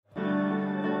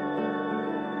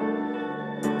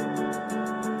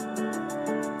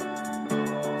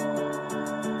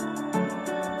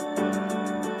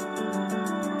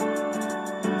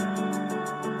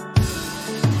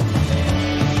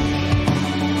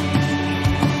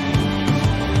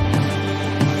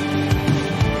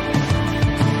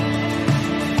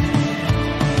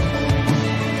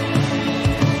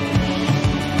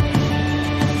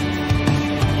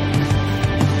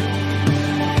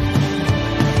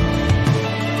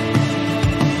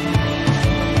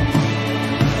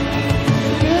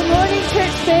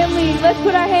let's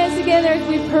put our hands together as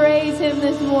we praise him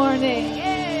this morning.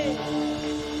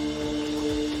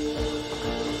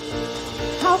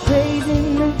 I'll praise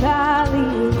in the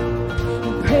valley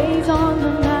and praise on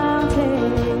the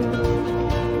mountain.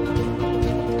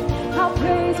 I'll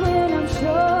praise when I'm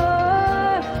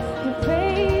sure and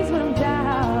praise when I'm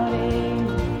doubting.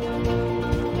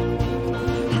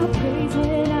 I'll praise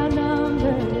when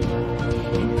outnumbered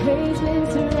and praise when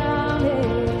surrounded.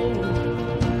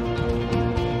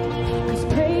 'Cause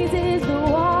praise is the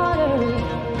water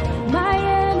my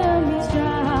enemies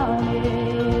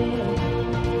drowning.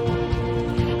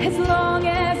 As long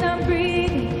as I'm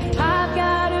breathing, I've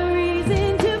got a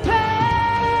reason to praise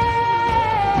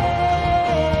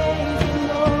the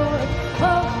Lord,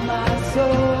 oh my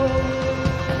soul.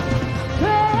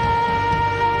 Praise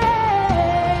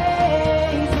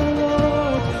the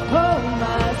Lord, oh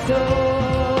my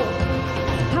soul.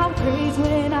 I'll praise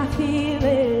when I feel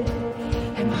it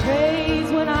and praise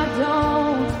when I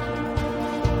don't.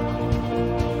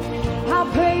 I'll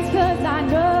praise 'cause I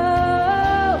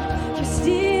know you're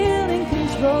still in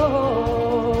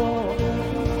control.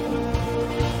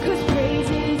 'Cause praise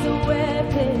is a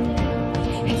weapon,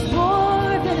 it's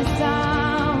more than a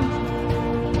sound.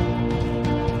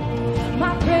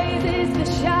 My praise is the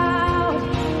shout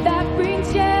that brings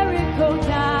Jericho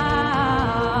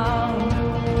down.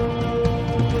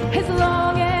 As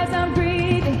long as I'm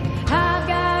breathing, I've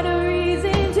got a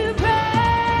reason to praise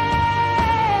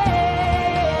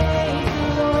the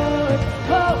Lord,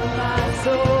 oh my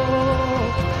soul.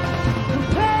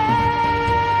 Praise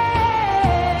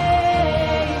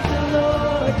the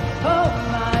Lord, oh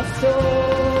my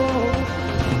soul.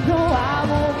 No, I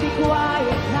won't be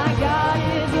quiet, my God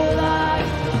is alive.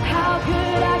 How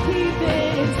could I keep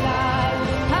it inside?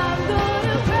 I'm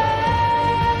gonna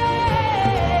praise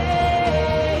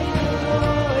the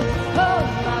Lord, oh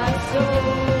my soul.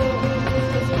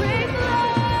 Let's praise the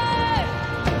Lord.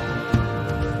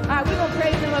 All right, we're gonna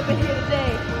praise him up in here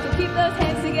today. So keep those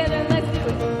hands together and let's do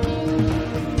it.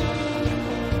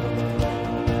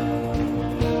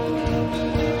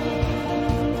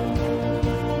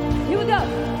 Here we go.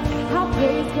 I'll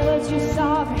praise 'cause you're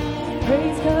sovereign.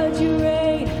 Praise 'cause you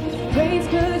reign. Praise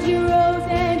 'cause you rose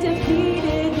and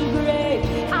defeated the grave.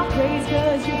 I'll praise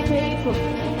 'cause you're faithful.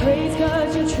 Praise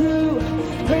 'cause you're true.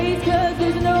 Praise 'cause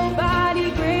there's nobody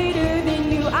greater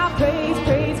than you. I'll praise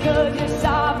 'cause you're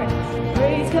sovereign.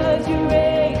 Praise 'cause you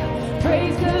reign.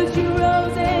 Praise 'cause you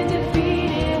rose and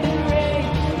defeated the grave.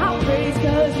 I'll praise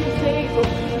 'cause you're faithful.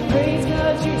 Praise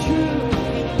 'cause you're true.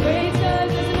 Praise 'cause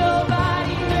there's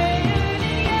nobody greater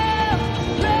than you.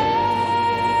 Praise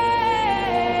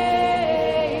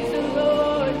the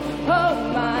Lord, oh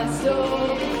my soul.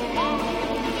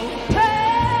 Praise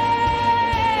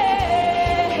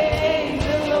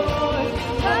the Lord,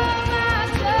 oh my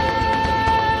soul.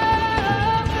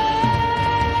 Praise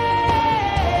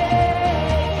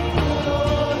the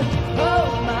Lord, oh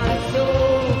my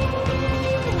soul.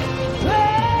 Praise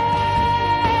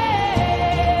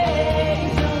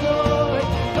the Lord,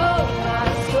 oh my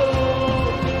soul.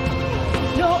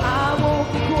 No, I won't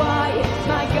be quiet,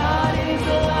 my God is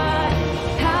alive.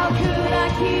 How could I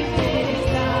keep it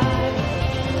inside?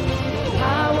 I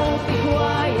won't be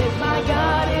quiet, my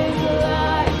God is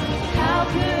alive. How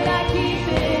could I keep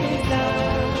it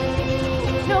inside?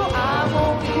 No, I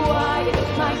won't be quiet,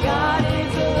 my God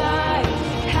is alive.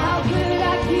 How could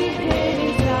I keep it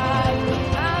inside?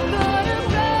 I'm gonna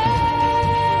praise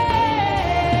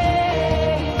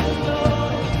the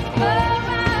Lord, oh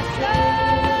my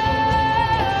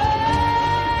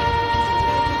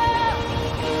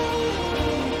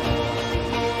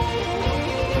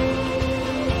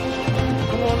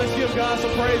Come on, let's give God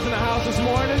some praise in the house this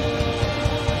morning.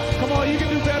 Come on, you can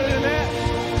do better than that.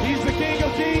 He's the King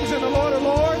of Kings and the Lord of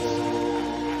Lords.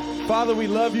 Father, we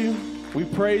love you. We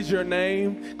praise your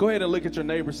name. Go ahead and look at your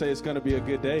neighbor. Say, it's going to be a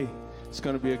good day. It's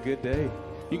going to be a good day.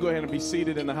 You can go ahead and be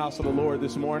seated in the house of the Lord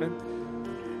this morning.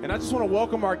 And I just want to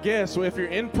welcome our guests. So if you're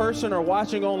in person or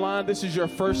watching online, this is your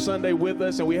first Sunday with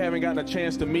us and we haven't gotten a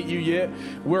chance to meet you yet.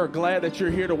 We're glad that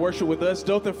you're here to worship with us.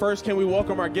 Dothan First, can we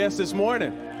welcome our guests this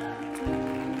morning?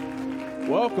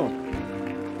 Welcome.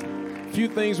 A few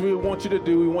things we want you to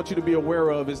do, we want you to be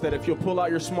aware of is that if you'll pull out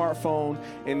your smartphone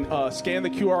and scan the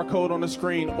QR code on the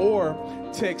screen or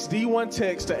text D1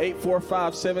 text to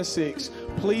 84576,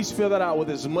 please fill that out with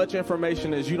as much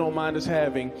information as you don't mind us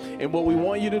having. And what we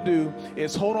want you to do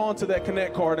is hold on to that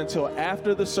Connect card until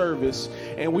after the service,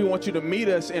 and we want you to meet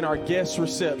us in our guest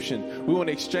reception. We want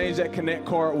to exchange that Connect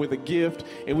card with a gift,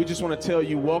 and we just want to tell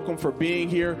you welcome for being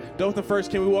here. Dothan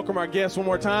First, can we welcome our guests one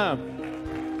more time?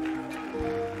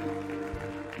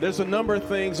 There's a number of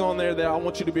things on there that I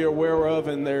want you to be aware of,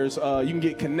 and there's you can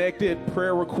get connected,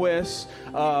 prayer requests.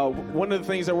 One of the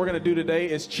things that we're going to do today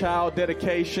is child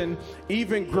dedication,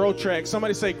 even Grow Track.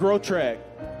 Somebody say Grow Track.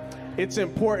 It's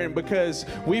important because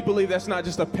we believe that's not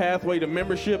just a pathway to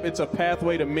membership, it's a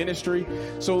pathway to ministry.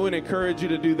 So we would encourage you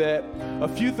to do that. A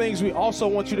few things we also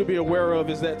want you to be aware of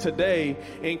is that today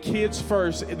in Kids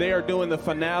First, they are doing the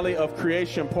finale of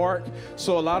Creation Park.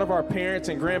 So a lot of our parents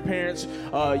and grandparents,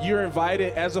 you're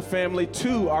invited as a family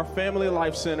to our Family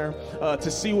Life Center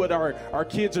to see what our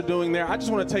kids are doing there. I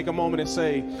just want to take a moment and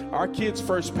say our Kids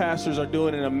First pastors are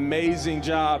doing an amazing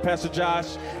job. Pastor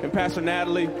Josh and Pastor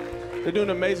Natalie, they're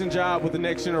doing an amazing job with the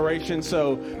next generation.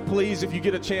 So please, if you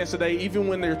get a chance today, even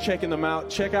when they're checking them out,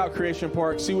 check out Creation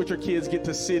Park, see what your kids get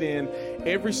to sit in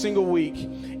every single week.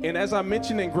 And as I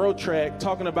mentioned in Grow Track,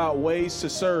 talking about ways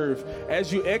to serve,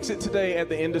 as you exit today at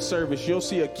the end of service, you'll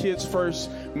see a Kids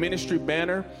First ministry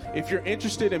banner. If you're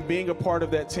interested in being a part of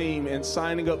that team and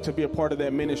signing up to be a part of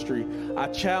that ministry, I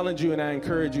challenge you and I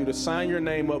encourage you to sign your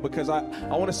name up, because I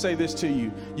want to say this to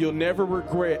you. You'll never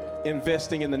regret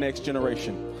investing in the next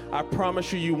generation. I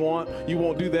promise you, you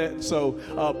won't do that. So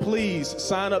please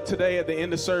sign up today at the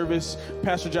end of service.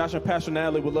 Pastor Josh and Pastor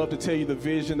Natalie would love to tell you the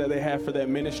vision that they have for that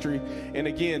ministry. And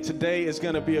again, today is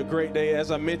going to be a great day.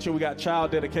 As I mentioned, we got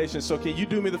child dedication. So can you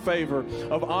do me the favor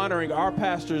of honoring our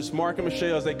pastors, Mark and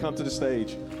Michelle, as they come to the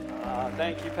stage?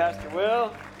 Thank you, Pastor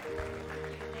Will.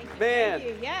 Man, Thank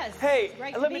you. Yes. Hey,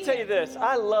 Great to let be me tell here. you this.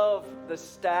 I love the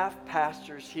staff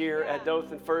pastors here at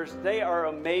Dothan First. They are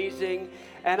amazing,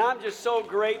 and I'm just so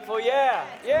grateful.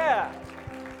 Yeah.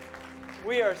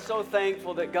 We are so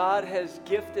thankful that God has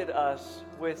gifted us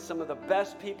with some of the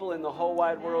best people in the whole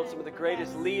wide world, some of the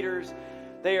greatest leaders.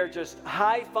 They are just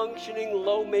high-functioning,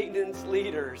 low-maintenance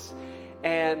leaders.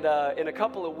 And in a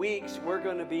couple of weeks, we're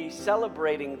going to be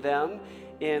celebrating them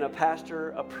in a Pastor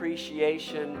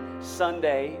Appreciation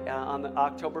Sunday on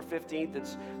October 15th.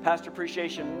 It's Pastor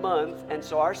Appreciation Month, and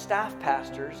so our staff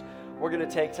pastors, we're going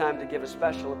to take time to give a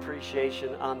special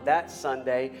appreciation on that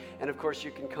Sunday, and of course you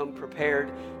can come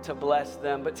prepared to bless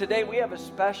them. But today we have a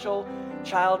special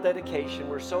child dedication.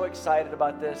 We're so excited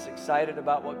about this, excited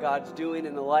about what God's doing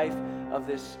in the life of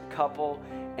this couple,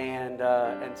 and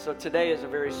so today is a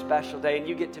very special day, and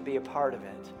you get to be a part of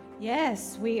it.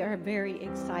 Yes, we are very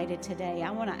excited today. I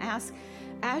want to ask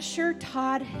Asher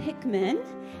Todd Hickman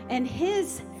and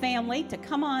his family to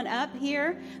come on up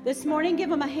here this morning.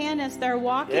 Give them a hand as they're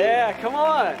walking. Yeah, come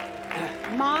on.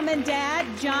 Mom and Dad,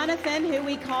 Jonathan, who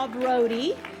we call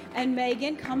Brody, and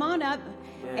Megan, come on up.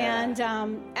 Yeah. And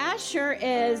Asher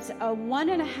is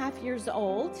 1.5 years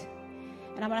old.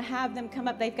 And I'm going to have them come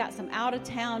up. They've got some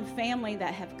out-of-town family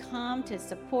that have come to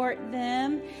support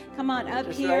them. Come on up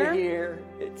Just here. right here.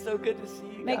 It's so good to see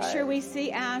you Make guys. sure we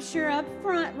see Asher up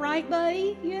front, right,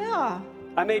 buddy? Yeah.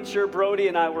 I made sure Brody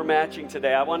and I were matching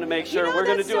today. I wanted to make sure we're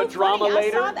going to that's do so a drama funny.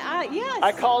 later. I saw that. Yes.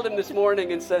 I called him this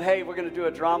morning and said, hey, we're going to do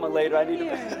a drama later. I need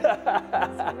to...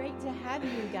 It's great to have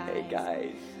you guys. Hey,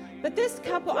 guys. But this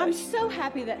couple, I'm so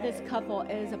happy that this couple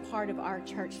is a part of our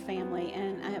church family,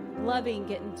 and I'm loving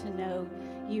getting to know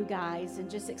you guys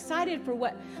and just excited for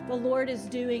what the Lord is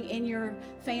doing in your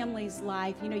family's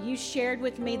life. You know, you shared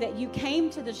with me that you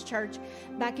came to this church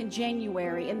back in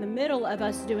January in the middle of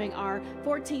us doing our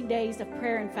 14 days of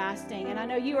prayer and fasting. And I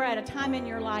know you were at a time in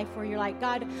your life where you're like,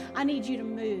 God, I need you to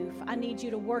move. I need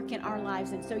you to work in our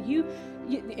lives. And so you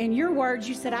in your words,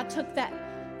 you said, I took that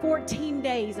 14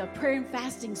 days of prayer and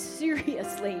fasting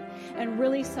seriously and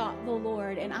really sought the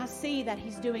Lord. And I see that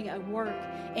He's doing a work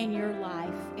in your life.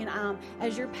 And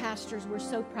as your pastors, we're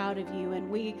so proud of you.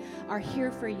 And we are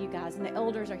here for you guys. And the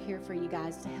elders are here for you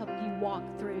guys to help you walk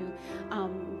through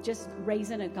just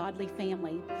raising a godly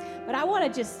family. But I want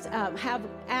to just have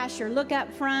Asher look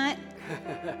up front.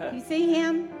 You see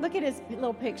him? Look at his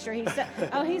little picture.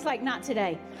 He's like, not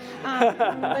today.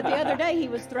 But the other day he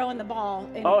was throwing the ball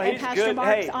in Pastor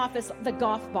Mark's office, the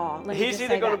golf ball. He's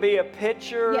either going to be a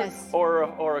pitcher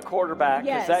or a quarterback,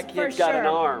 because that kid's got an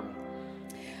arm.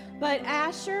 But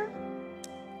Asher,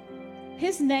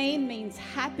 his name means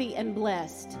happy and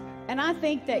blessed. And I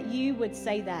think that you would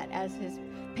say that as his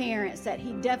parents, that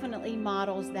he definitely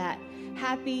models that.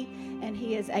 Happy, and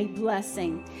he is a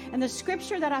blessing. And the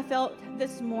scripture that I felt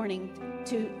this morning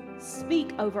to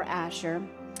speak over Asher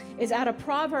is out of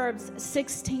Proverbs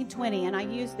 16:20, and I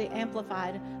use the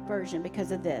Amplified version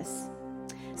because of this.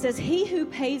 It says, he who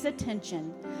pays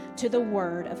attention to the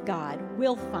word of God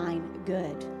will find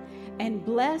good, and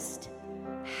blessed,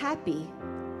 happy,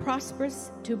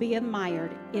 prosperous, to be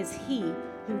admired is he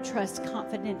who trusts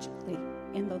confidentially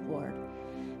in the Lord.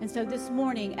 And so this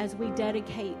morning, as we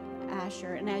dedicate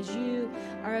Asher, and as you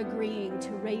are agreeing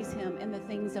to raise him in the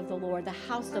things of the Lord, the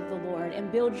house of the Lord,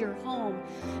 and build your home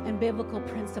in biblical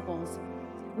principles,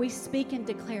 we speak and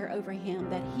declare over him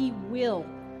that he will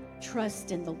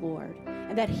trust in the Lord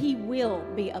and that he will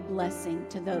be a blessing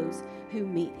to those who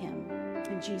meet him.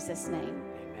 In Jesus' name.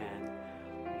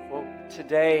 Amen. Well,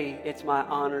 today it's my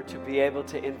honor to be able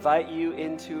to invite you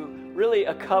into really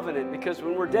a covenant, because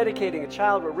when we're dedicating a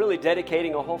child, we're really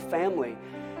dedicating a whole family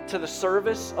to the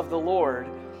service of the Lord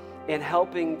in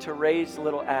helping to raise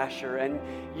little Asher. And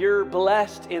you're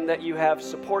blessed in that you have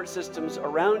support systems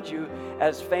around you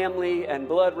as family and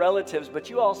blood relatives, but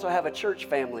you also have a church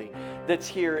family that's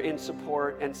here in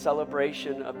support and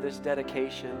celebration of this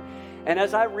dedication. And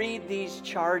as I read these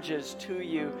charges to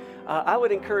you, I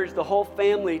would encourage the whole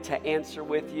family to answer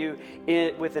with you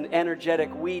with an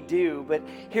energetic "we do." But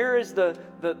here is the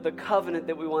covenant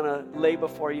that we want to lay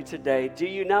before you today. Do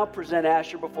you now present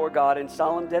Asher before God in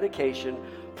solemn dedication,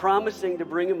 promising to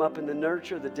bring him up in the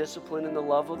nurture, the discipline, and the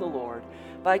love of the Lord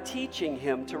by teaching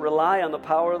him to rely on the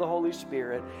power of the Holy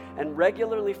Spirit and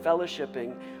regularly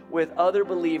fellowshipping with other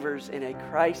believers in a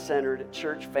Christ-centered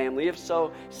church family? If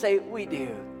so, say, "We do."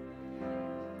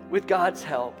 With God's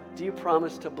help, do you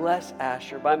promise to bless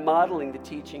Asher by modeling the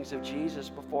teachings of Jesus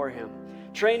before him,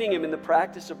 training him in the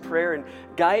practice of prayer and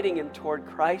guiding him toward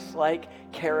Christ-like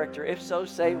character? If so,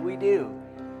 say, "We do."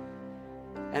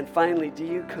 And finally, do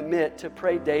you commit to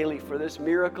pray daily for this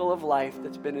miracle of life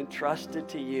that's been entrusted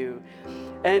to you?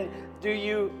 And do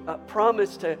you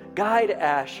promise to guide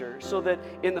Asher so that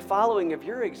in the following of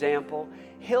your example,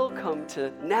 he'll come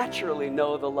to naturally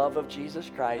know the love of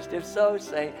Jesus Christ? If so,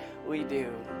 say, "We do."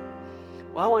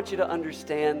 Well, I want you to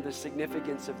understand the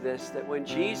significance of this, that when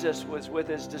Jesus was with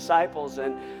his disciples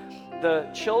and the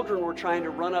children were trying to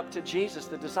run up to Jesus,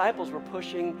 the disciples were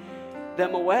pushing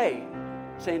them away,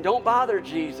 saying, "Don't bother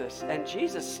Jesus." And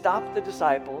Jesus stopped the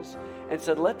disciples and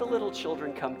said, "Let the little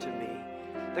children come to me.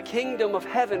 The kingdom of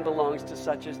heaven belongs to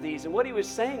such as these." And what he was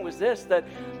saying was this, that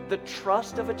the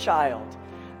trust of a child,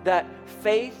 that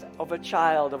faith of a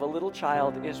child, of a little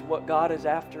child, is what God is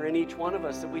after in each one of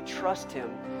us, that we trust him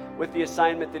with the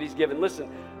assignment that he's given. Listen,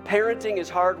 parenting is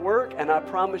hard work, and I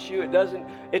promise you it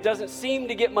doesn't seem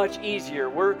to get much easier.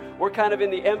 We're kind of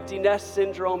in the empty nest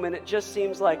syndrome, and it just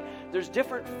seems like there's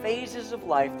different phases of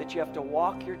life that you have to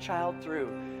walk your child through.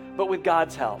 But with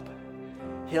God's help,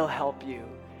 he'll help you.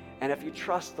 And if you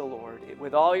trust the Lord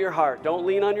with all your heart, don't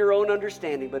lean on your own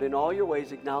understanding, but in all your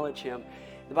ways acknowledge him,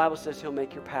 the Bible says he'll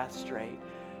make your path straight.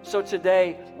 So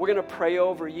today, we're going to pray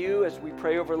over you as we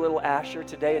pray over little Asher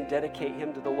today and dedicate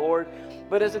him to the Lord.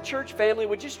 But as a church family,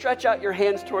 would you stretch out your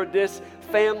hands toward this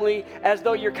family as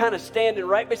though you're kind of standing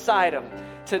right beside them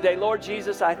today? Lord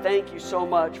Jesus, I thank you so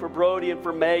much for Brody and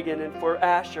for Megan and for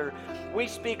Asher. We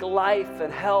speak life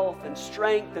and health and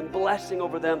strength and blessing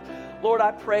over them. Lord,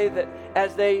 I pray that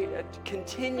as they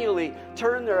continually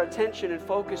turn their attention and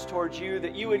focus towards you,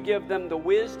 that you would give them the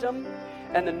wisdom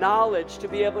and the knowledge to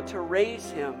be able to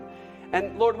raise him.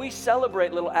 And Lord, we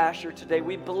celebrate little Asher today.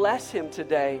 We bless him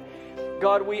today.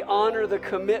 God, we honor the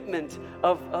commitment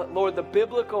of, Lord, the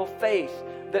biblical faith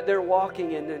that they're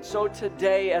walking in. And so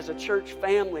today, as a church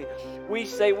family, we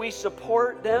say we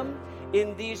support them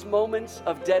in these moments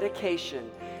of dedication.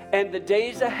 And the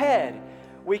days ahead,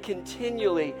 we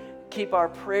continually keep our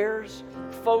prayers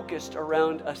focused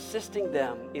around assisting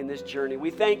them in this journey.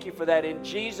 We thank you for that in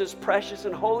Jesus' precious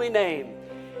and holy name.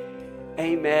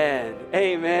 Amen.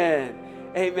 Amen.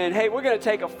 Amen. Hey, we're going to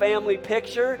take a family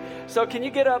picture. So can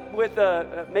you get up with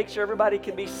make sure everybody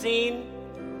can be seen?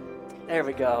 There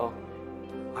we go.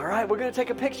 All right, we're going to take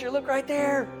a picture. Look right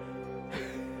there.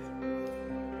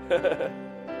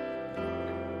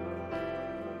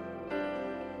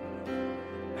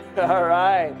 All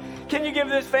right. Can you give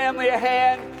this family a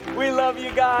hand? We love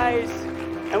you guys.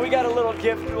 And we got a little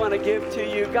gift we want to give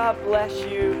to you. God bless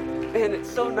you. Man, it's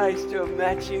so nice to have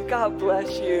met you. God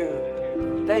bless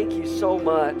you. Thank you so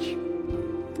much.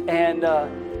 And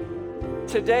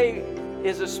today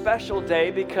is a special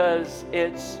day because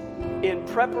it's in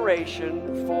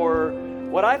preparation for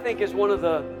what I think is one of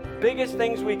the biggest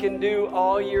things we can do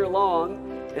all year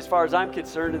long, as far as I'm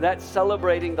concerned, and that's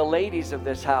celebrating the ladies of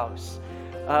this house.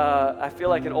 I feel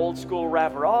like an old school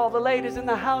rapper. All the ladies in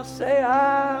the house say,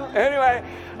 ah. Anyway,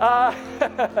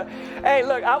 hey,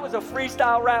 look, I was a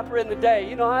freestyle rapper in the day.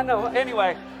 You know, I know.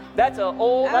 Anyway, that's a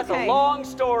long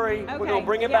story. Okay. We're going to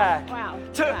bring it back. Wow.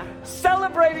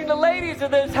 Celebrating the ladies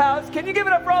of this house. Can you give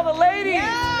it up for all the ladies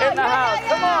in the house?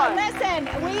 Come on.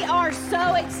 Listen, we are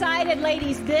so excited,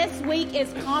 ladies. This week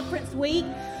is conference week.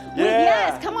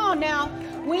 Yes, come on now.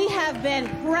 We have been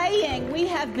praying. We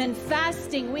have been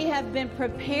fasting. We have been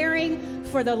preparing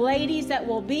for the ladies that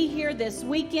will be here this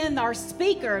weekend. Our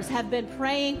speakers have been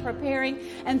praying, preparing,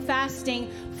 and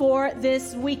fasting for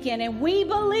this weekend. And we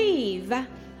believe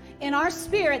in our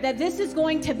spirit that this is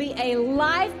going to be a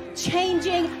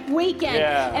life-changing weekend.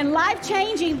 Yeah. And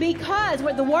life-changing because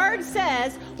what the word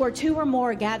says, where two or more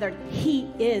are gathered, he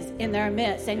is in their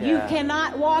midst. And you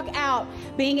cannot walk out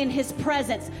being in his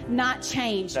presence not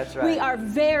changed. That's right. We are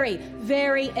very,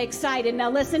 very excited.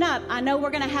 Now listen up. I know we're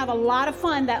going to have a lot of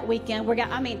fun that weekend.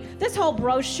 This whole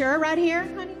brochure right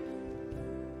here, honey.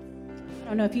 I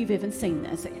don't know if you've even seen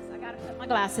this. My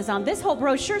glasses on. This whole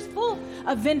brochure is full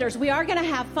of vendors. We are going to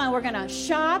have fun. We're going to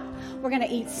shop. We're going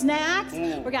to eat snacks.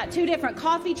 We got 2 different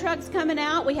coffee trucks coming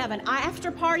out. We have an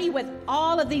after party with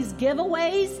all of these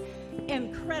giveaways.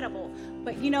 Incredible.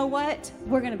 But you know what?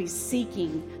 We're going to be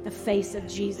seeking the face of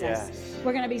Jesus. Yes.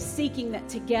 We're going to be seeking that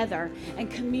together and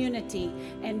community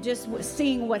and just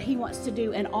seeing what he wants to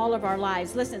do in all of our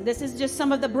lives. Listen, this is just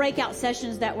some of the breakout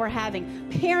sessions that we're having.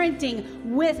 Parenting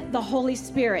with the Holy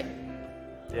Spirit.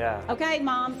 Yeah. Okay,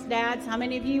 moms, dads, how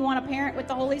many of you want to parent with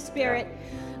the Holy Spirit?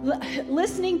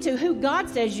 Listening to who God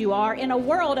says you are in a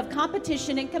world of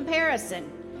competition and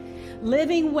comparison.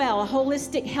 Living well, a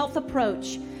holistic health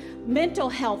approach. Mental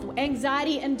health,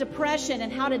 anxiety and depression,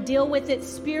 and how to deal with it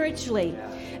spiritually.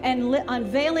 And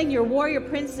unveiling your warrior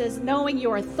princess, knowing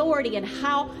your authority and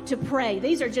how to pray.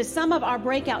 These are just some of our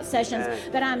breakout sessions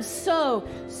that I'm so,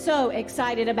 so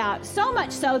excited about. So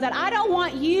much so that I don't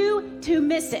want you to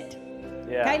miss it.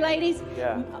 Yeah. Okay, ladies?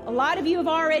 Yeah. A lot of you have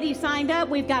already signed up.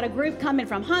 We've got a group coming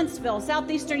from Huntsville,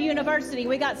 Southeastern University.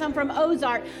 We got some from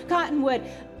Ozark, Cottonwood.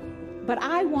 But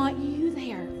I want you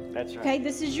there. That's right. Okay,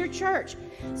 this is your church.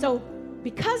 So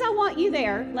because I want you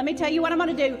there, let me tell you what I'm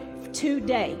going to do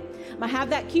today. I'm going to have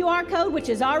that QR code, which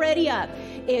is already up.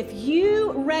 If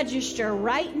you register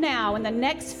right now in the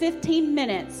next 15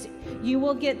 minutes, you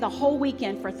will get the whole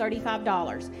weekend for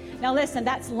 $35. Now listen,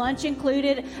 that's lunch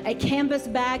included, a canvas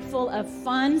bag full of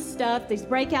fun stuff, these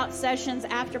breakout sessions,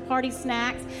 after party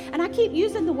snacks. And I keep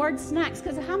using the word snacks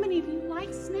because how many of you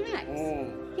like snacks?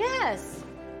 Yes.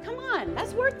 Come on,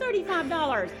 that's worth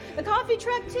 $35. The coffee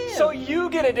truck too. So you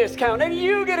get a discount, and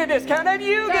you get a discount, and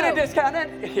you get a discount.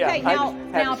 And, okay,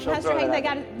 now Pastor Hayden, they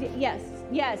got it.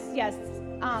 Yes.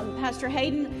 Pastor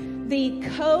Hayden,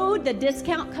 the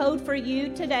discount code for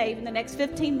you today in the next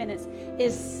 15 minutes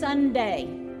is Sunday.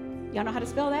 Y'all know how to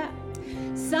spell that?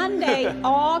 Sunday,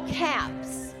 all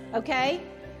caps, okay?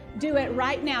 Do it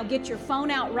right now. Get your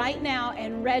phone out right now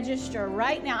and register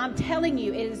right now. I'm telling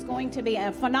you, it is going to be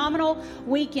a phenomenal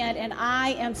weekend, and I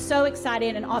am so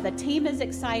excited, and all the team is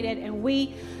excited, and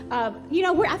we, I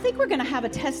think we're going to have a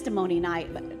testimony night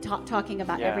talking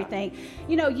about everything.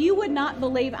 You know, you would not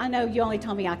believe, I know you only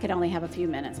told me I could only have a few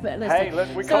minutes, but listen.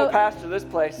 Hey, we co-pastor this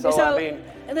place, so I mean,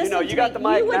 you got the mic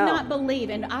now. You would not believe,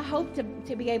 and I hope to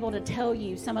be able to tell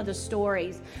you some of the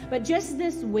stories, but just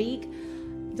this week,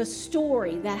 the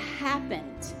story that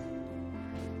happened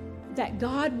that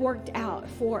God worked out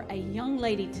for a young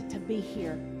lady to be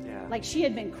here. Yeah. Like she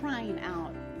had been crying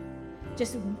out,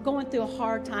 just going through a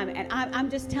hard time. And I'm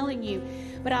just telling you,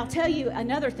 but I'll tell you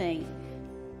another thing.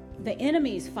 The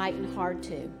enemy's fighting hard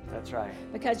too. That's right.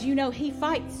 Because he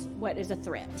fights what is a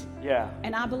threat. Yeah.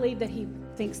 And I believe that he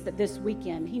thinks that this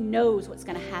weekend, he knows what's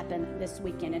going to happen this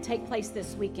weekend and take place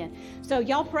this weekend. So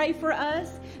y'all pray for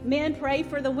us. Men, pray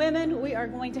for the women. We are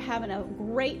going to have a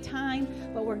great time,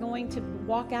 but we're going to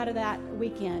walk out of that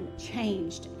weekend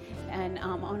changed and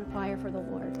on fire for the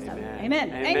Lord. So, amen.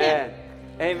 Amen.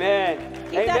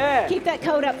 Amen. Keep that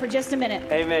code up for just a minute.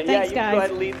 Amen. Thanks, you guys. Go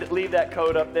ahead and leave that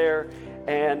code up there.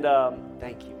 And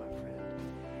thank you, my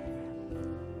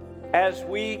friend. As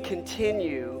we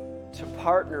continue to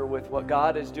partner with what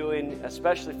God is doing,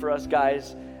 especially for us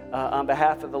guys, on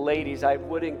behalf of the ladies, I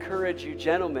would encourage you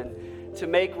gentlemen to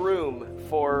make room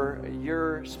for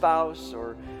your spouse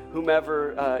or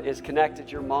whomever is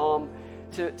connected, your mom,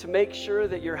 to make sure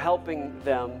that you're helping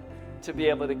them to be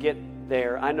able to get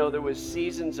there. I know there was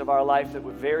seasons of our life that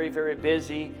were very, very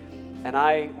busy, and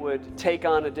I would take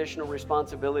on additional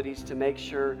responsibilities to make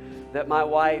sure that my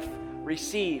wife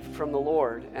received from the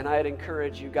Lord. And I'd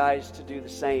encourage you guys to do the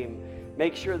same.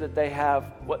 Make sure that they have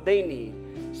what they need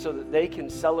so that they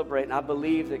can celebrate. And I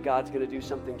believe that God's going to do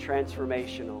something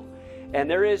transformational. And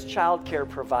there is childcare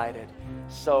provided.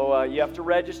 So you have to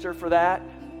register for that,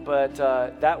 but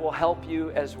that will help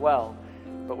you as well.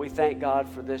 But we thank God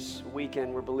for this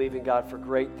weekend. We're believing God for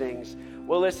great things.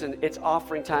 Well, listen, it's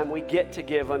offering time. We get to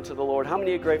give unto the Lord. How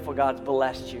many are grateful God's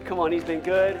blessed you? Come on, He's been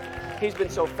good. He's been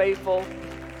so faithful.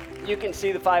 You can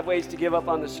see the 5 ways to give up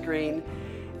on the screen.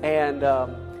 And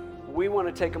we want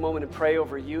to take a moment and pray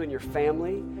over you and your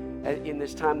family in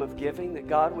this time of giving, that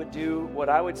God would do what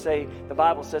I would say the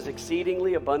Bible says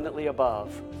exceedingly abundantly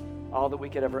above all that we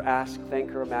could ever ask,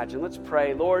 think, or imagine. Let's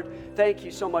pray. Lord, thank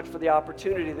you so much for the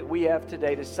opportunity that we have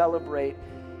today to celebrate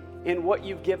in what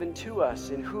you've given to us,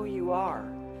 in who you are.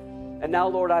 And now,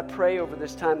 Lord, I pray over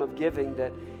this time of giving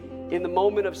that in the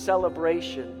moment of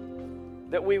celebration,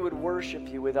 that we would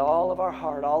worship you with all of our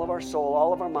heart, all of our soul,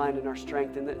 all of our mind, and our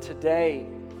strength, and that today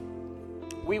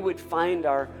we would find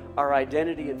our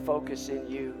identity and focus in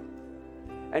you.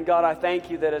 And God, I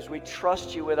thank you that as we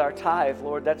trust you with our tithe,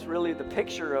 Lord, that's really the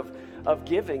picture of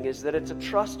giving, is that it's a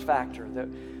trust factor,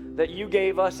 that you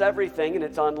gave us everything and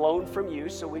it's on loan from you,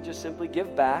 so we just simply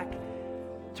give back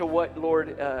to what,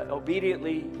 Lord,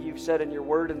 obediently you've said in your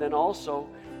word, and then also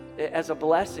as a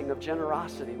blessing of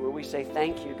generosity where we say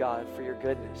thank you, God, for your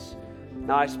goodness.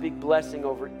 Now I speak blessing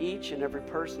over each and every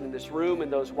person in this room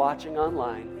and those watching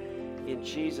online. In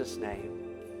Jesus' name,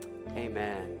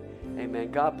 amen.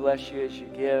 Amen. God bless you as you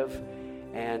give.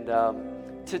 And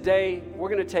today we're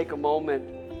going to take a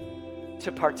moment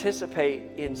to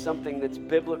participate in something that's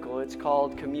biblical. It's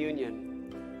called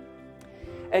communion.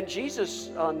 And Jesus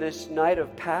on this night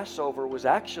of Passover was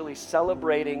actually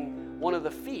celebrating one of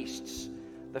the feasts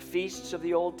of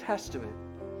the Old Testament,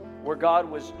 where God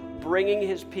was bringing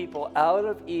his people out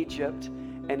of Egypt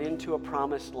and into a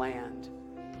promised land.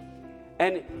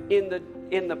 And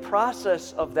in the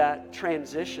process of that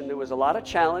transition, there was a lot of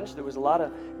challenge, there was a lot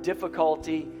of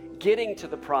difficulty getting to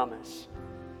the promise.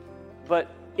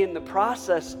 But in the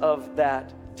process of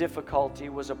that difficulty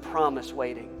was a promise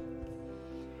waiting.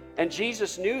 And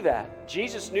Jesus knew that.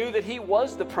 Jesus knew that he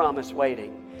was the promise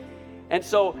waiting. And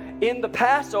so in the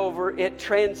Passover, it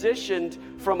transitioned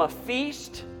from a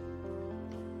feast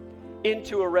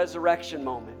into a resurrection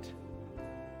moment.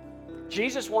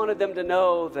 Jesus wanted them to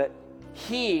know that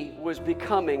he was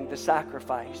becoming the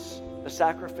sacrifice, the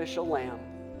sacrificial lamb.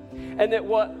 And that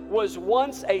what was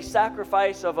once a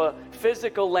sacrifice of a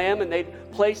physical lamb, and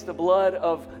they'd place the blood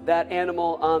of that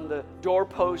animal on the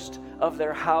doorpost of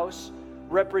their house,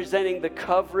 representing the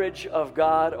coverage of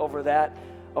God over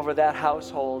that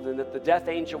household, and that the death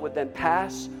angel would then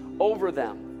pass over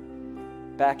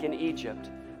them back in Egypt.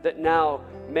 That now,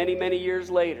 many, many years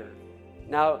later,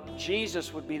 now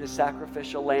Jesus would be the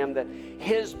sacrificial lamb, that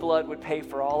his blood would pay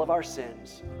for all of our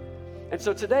sins. And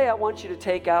so today I want you to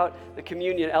take out the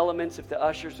communion elements. If the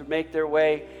ushers would make their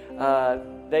way,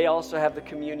 they also have the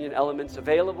communion elements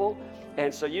available.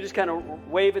 And so you just kind of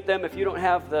wave at them. If you don't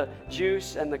have the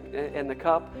juice and the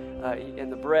cup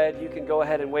and the bread, you can go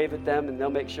ahead and wave at them, and they'll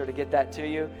make sure to get that to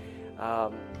you.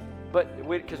 But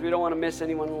because we don't want to miss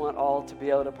anyone, we want all to be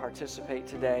able to participate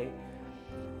today.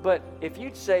 But if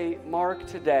you'd say, Mark,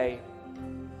 today,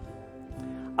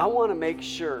 I want to make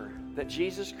sure that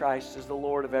Jesus Christ is the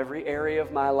Lord of every area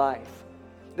of my life.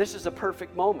 This is a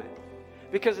perfect moment,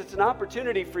 because it's an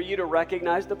opportunity for you to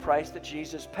recognize the price that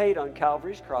Jesus paid on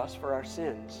Calvary's cross for our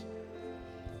sins.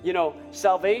 You know,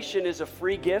 salvation is a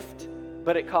free gift,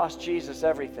 but it cost Jesus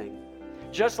everything.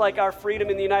 Just like our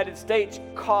freedom in the United States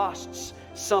costs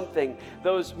something.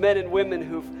 Those men and women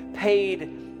who've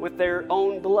paid with their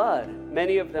own blood,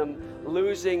 many of them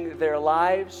losing their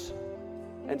lives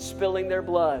and spilling their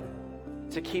blood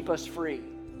to keep us free.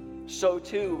 So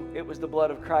too, it was the blood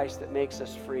of Christ that makes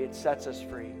us free. It sets us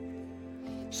free.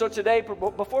 So today,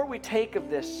 before we take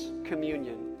of this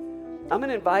communion, I'm going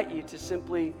to invite you to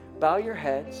simply bow your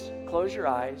heads, close your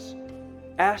eyes,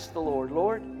 ask the Lord,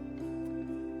 Lord,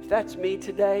 if that's me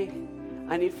today,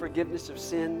 I need forgiveness of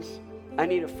sins. I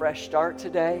need a fresh start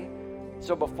today.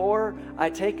 So before I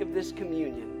take of this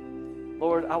communion,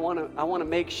 Lord, I want to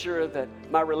make sure that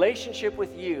my relationship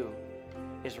with you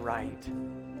is right,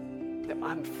 that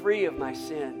I'm free of my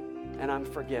sin and I'm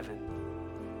forgiven.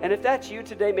 And if that's you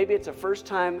today, maybe it's a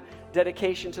first-time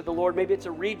dedication to the Lord, maybe it's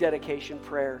a rededication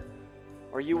prayer,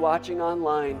 or you watching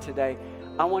online today,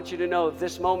 I want you to know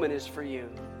this moment is for you.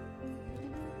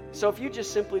 So if you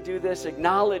just simply do this,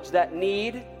 acknowledge that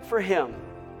need for Him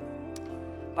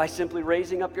by simply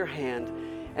raising up your hand.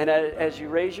 And as you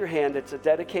raise your hand, it's a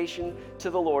dedication to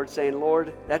the Lord, saying,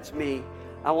 Lord, that's me.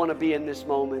 I want to be in this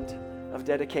moment of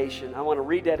dedication. I want to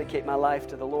rededicate my life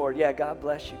to the Lord. Yeah, God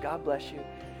bless you. God bless you.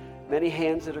 Many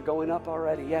hands that are going up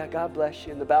already. Yeah, God bless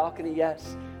you. In the balcony,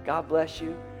 yes. God bless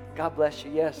you. God bless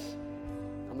you. Yes.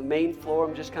 On the main floor,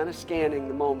 I'm just kind of scanning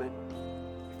the moment.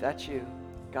 If that's you,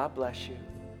 God bless you.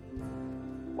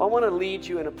 Well, I want to lead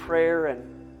you in a prayer, and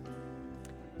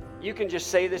you can just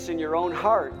say this in your own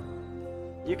heart.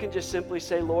 You can just simply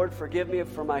say, Lord, forgive me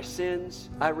for my sins.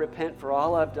 I repent for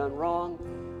all I've done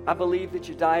wrong. I believe that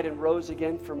you died and rose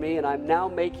again for me, and I now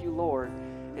make you Lord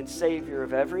and Savior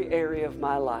of every area of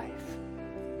my life.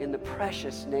 In the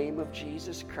precious name of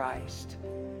Jesus Christ,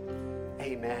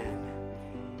 amen.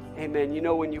 Amen. You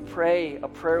know, when you pray a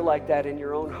prayer like that in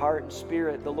your own heart and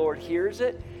spirit, the Lord hears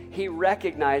it, He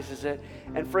recognizes it,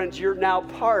 and friends, you're now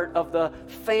part of the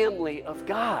family of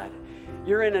God.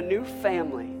 You're in a new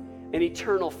family, an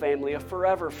eternal family, a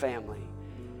forever family.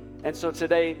 And so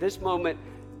today, this moment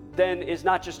then is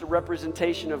not just a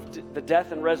representation of the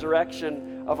death and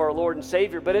resurrection of our Lord and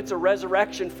Savior, but it's a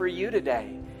resurrection for you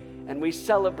today. And we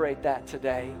celebrate that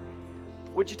today.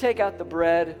 Would you take out the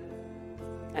bread?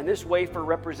 And this wafer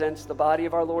represents the body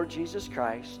of our Lord Jesus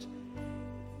Christ.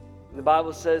 And the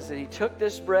Bible says that He took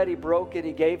this bread, He broke it,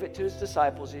 He gave it to His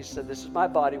disciples. He said, this is my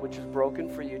body which was broken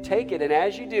for you. Take it, and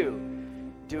as you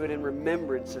do it in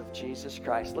remembrance of Jesus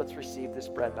Christ. Let's receive this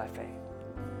bread by faith.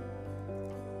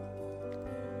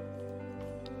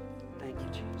 Thank you,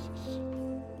 Jesus.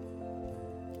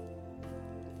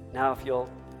 Now if you'll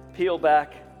peel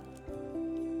back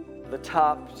the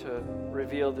top to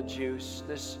reveal the juice.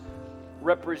 This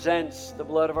represents the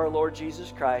blood of our Lord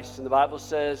Jesus Christ. And the Bible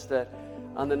says that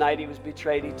on the night He was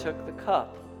betrayed, He took the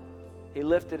cup. He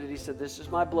lifted it. He said, this is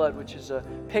my blood, which is a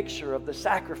picture of the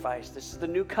sacrifice. This is the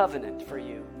new covenant for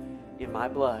you in my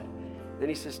blood. Then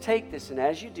He says, take this, and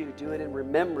as you do it in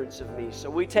remembrance of me. So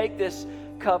we take this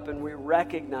cup and we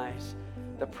recognize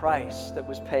the price that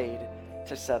was paid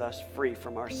to set us free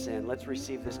from our sin. Let's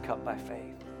receive this cup by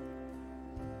faith.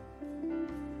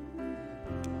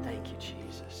 Thank you,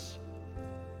 Jesus.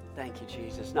 Thank you,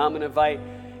 Jesus. Now I'm going to invite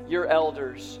your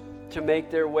elders to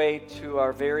make their way to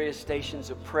our various stations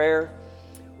of prayer.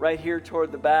 Right here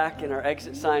toward the back in our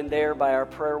exit sign there by our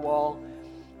prayer wall.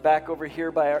 Back over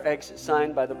here by our exit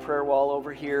sign by the prayer wall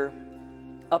over here.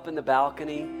 Up in the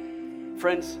balcony.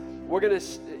 Friends,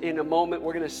 in a moment,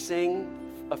 we're going to sing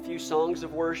a few songs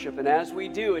of worship. And as we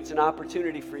do, it's an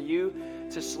opportunity for you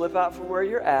to slip out from where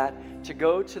you're at, to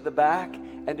go to the back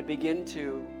and to begin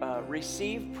to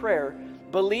receive prayer,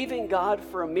 believing God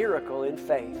for a miracle in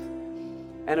faith.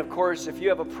 And of course, if you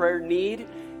have a prayer need,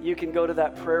 you can go to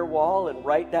that prayer wall and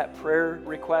write that prayer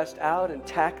request out and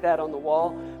tack that on the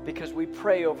wall, because we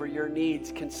pray over your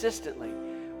needs consistently.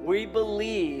 We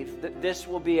believe that this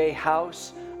will be a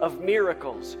house of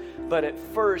miracles, but it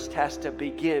first has to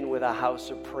begin with a house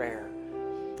of prayer.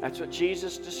 That's what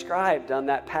Jesus described on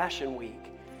that Passion Week.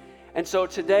 And so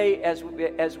today, as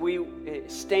we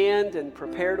stand and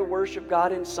prepare to worship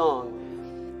God in song,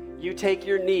 you take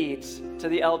your needs to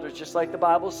the elders, just like the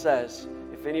Bible says.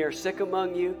 If any are sick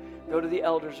among you, go to the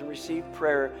elders and receive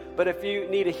prayer. But if you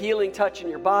need a healing touch in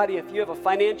your body, if you have a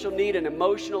financial need, an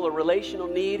emotional or relational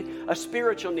need, a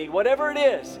spiritual need, whatever it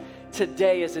is,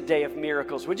 today is a day of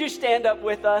miracles. Would you stand up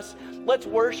with us? Let's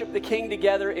worship the King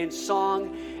together in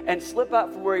song and slip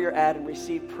out from where you're at and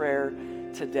receive prayer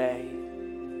today.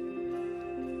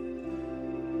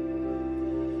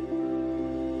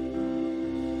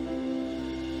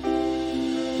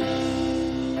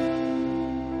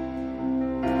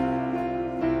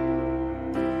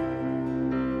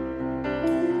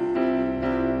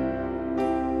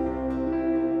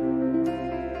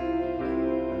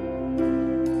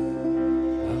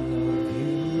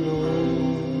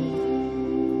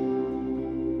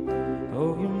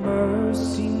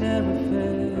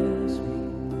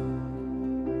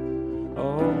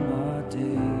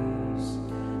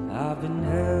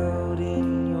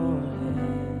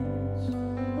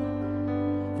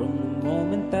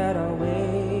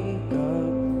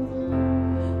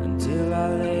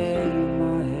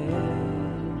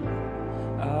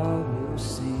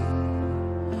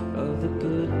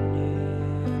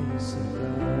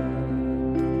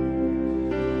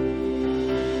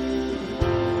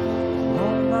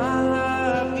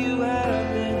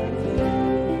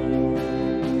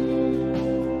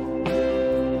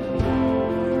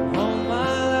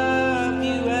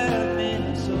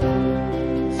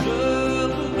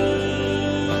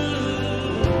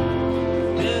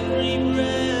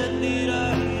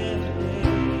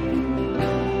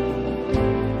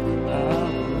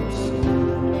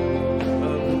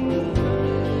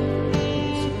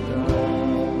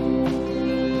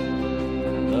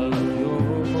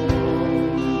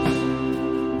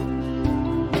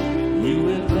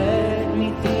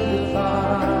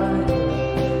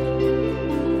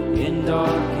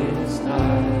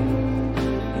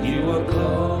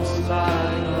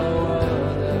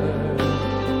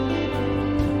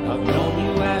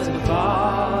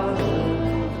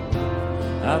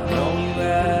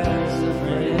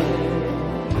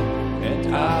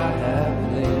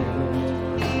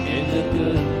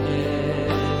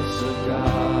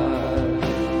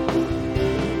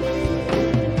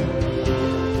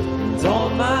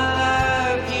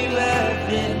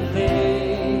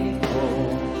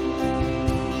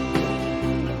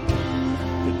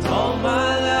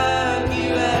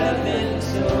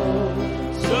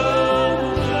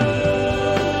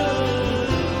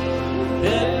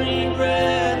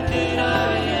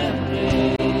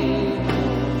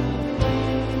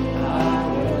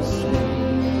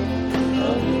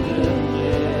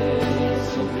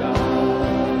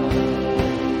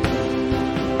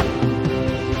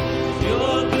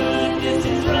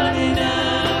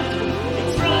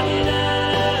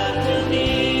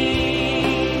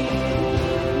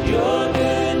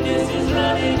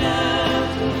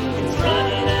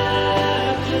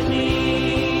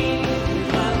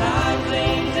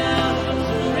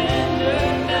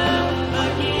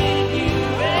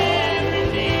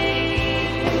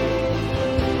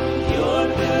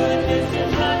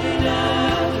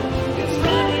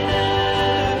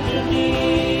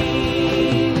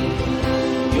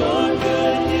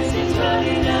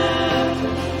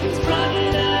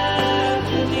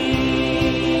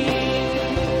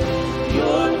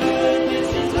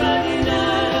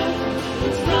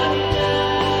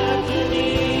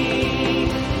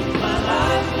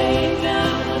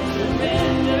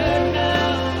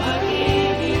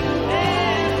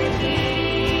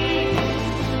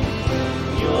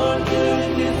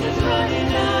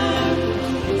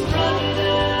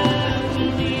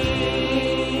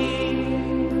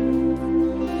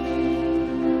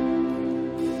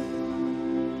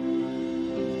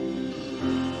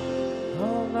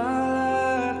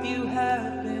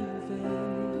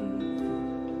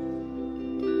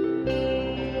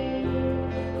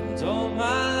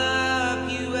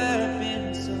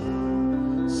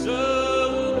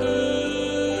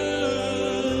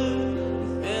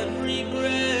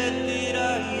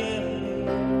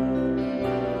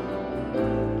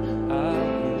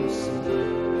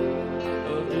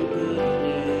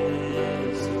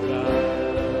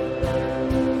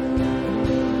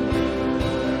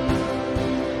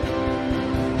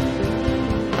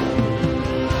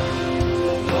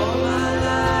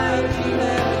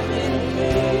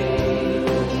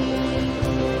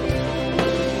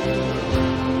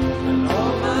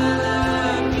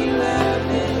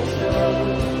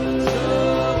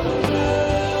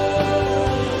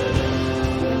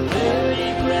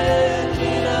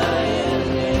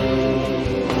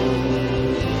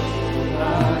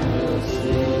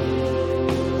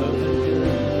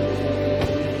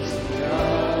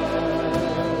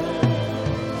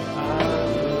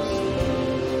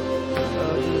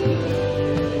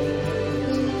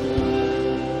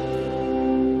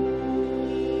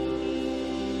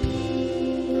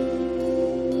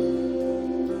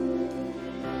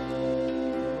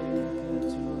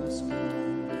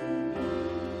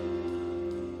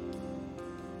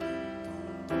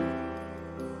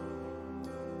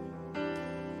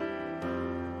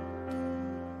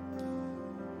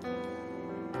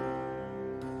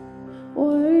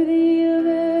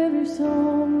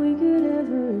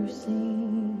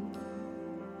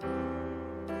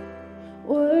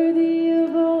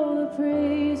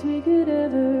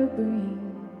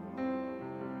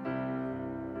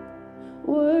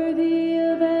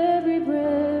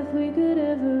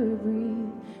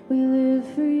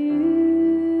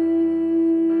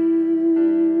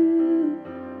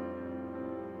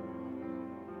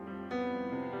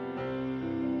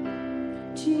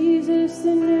 Jesus,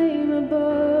 the name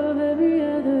above every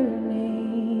other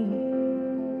name.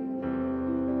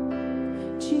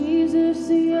 Jesus,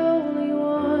 the only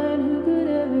one who could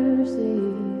ever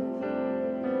save.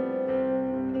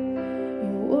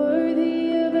 You're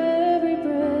worthy of every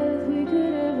breath we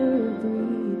could ever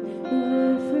breathe. We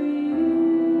live for you.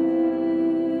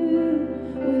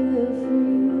 We live for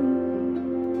you.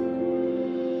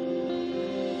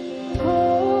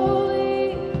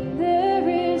 Holy, there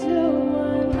is no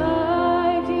one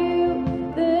like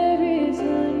you. There is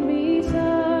none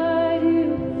beside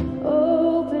you.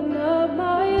 Open up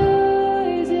my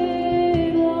eyes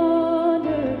in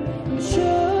wonder and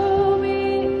show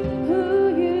me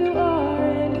who you are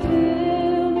and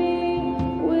fill me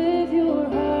with your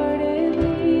heart and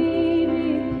lead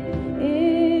me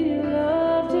in your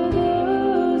love to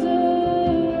those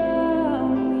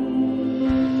around me.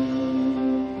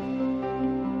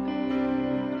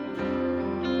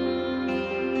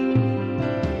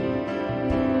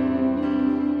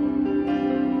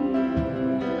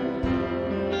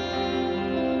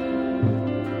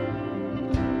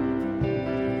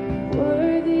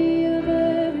 Worthy of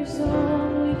every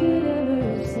song we could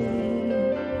ever sing.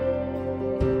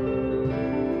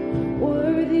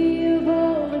 Worthy of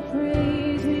all the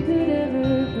praise we could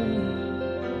ever bring.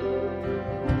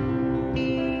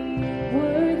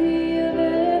 Worthy of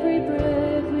every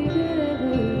breath we could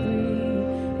ever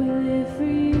breathe. We live for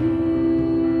you.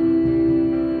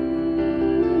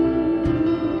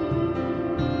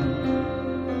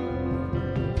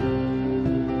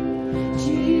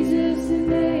 Jesus, the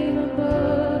name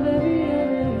above every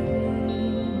other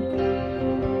name.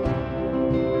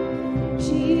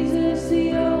 Jesus,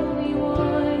 the only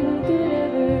one who could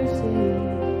ever save.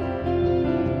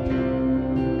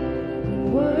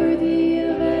 Worthy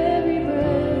of every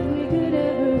breath we could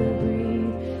ever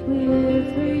breathe. We live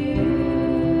for you.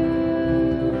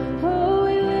 Oh,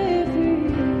 we live for you.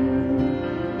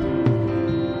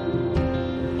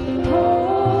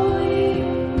 Holy,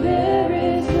 there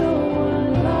is no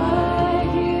one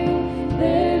like you.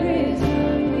 There is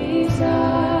none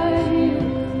beside you.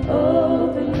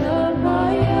 Open up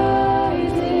my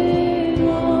eyes in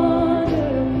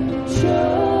wonder.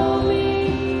 Show me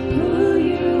who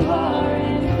you are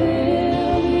and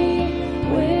fill me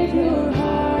with your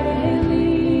heart and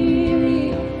lead me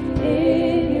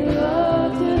in your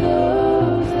love to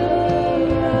those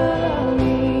around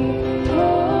me.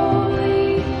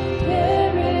 Holy,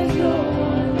 there is no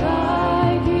one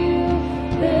like you.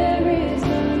 There is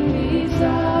none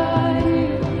beside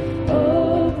you.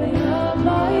 Open up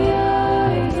my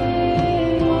eyes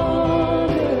in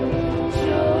wonder.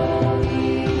 Show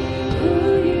me who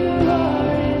you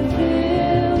are and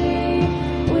fill me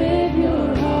with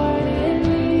your heart and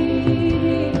lead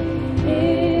me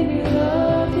in your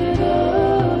love to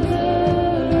those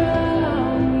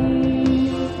around me.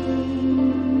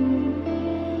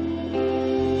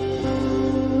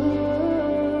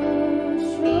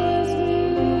 Show us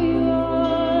who you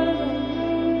are.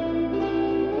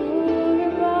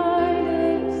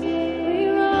 Remind us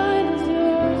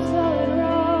you're solid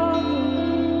rock.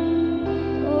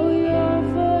 Oh, your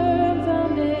firm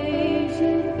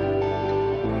foundation.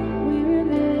 We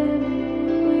remember.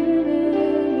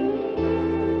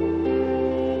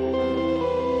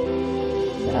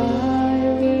 I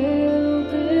will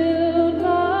build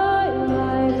my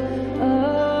life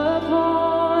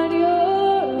upon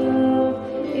your love.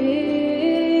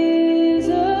 It is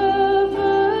a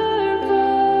firm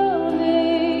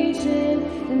foundation,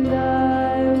 and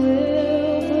I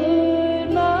will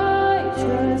put my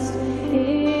trust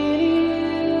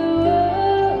in you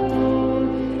alone,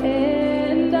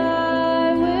 and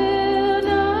I will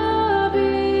not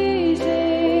be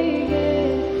shaken.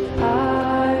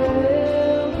 I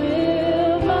will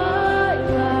build my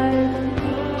life.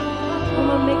 Come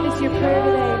on, make this your prayer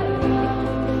today.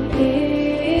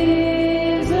 It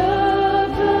is a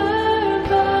firm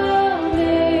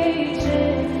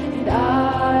foundation, and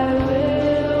I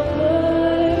will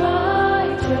put my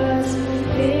trust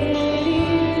in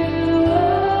you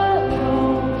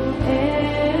alone,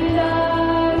 and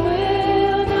I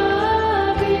will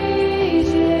not be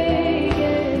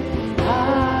shaken.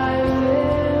 I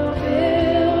will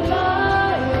build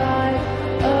my life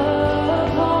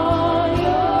upon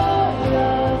your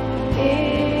love.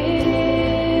 It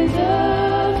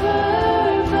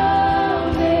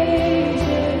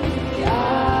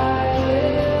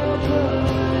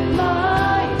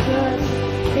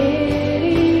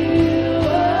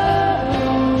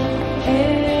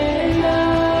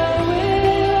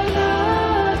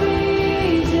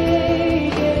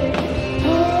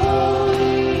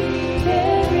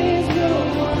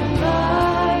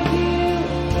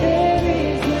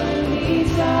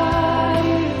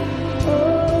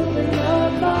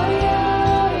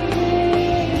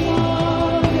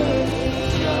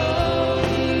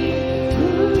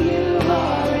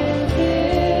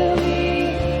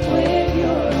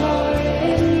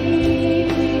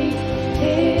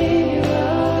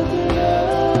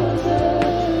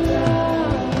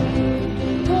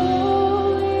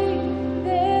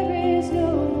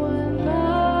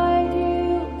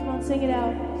sing it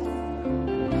out.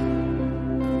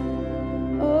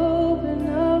 Open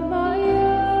up my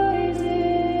eyes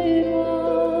in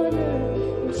wonder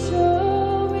and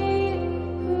show me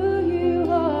who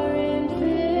you are and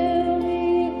fill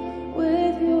me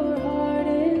with your heart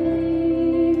and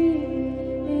lead me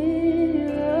in your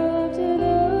love to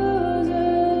those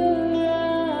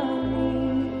around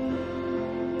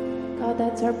me. God,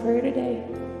 that's our prayer today.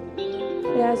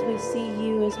 That as we see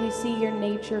you, as we see your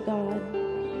nature, God,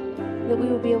 that we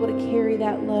will be able to carry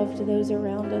that love to those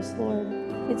around us, Lord.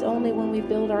 It's only when we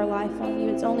build our life on you,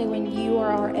 it's only when you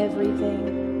are our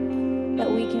everything that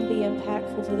we can be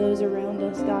impactful to those around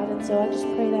us, God. And so I just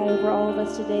pray that over all of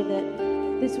us today,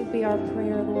 that this would be our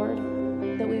prayer, Lord,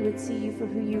 that we would see you for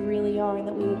who you really are and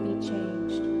that we would be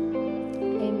changed.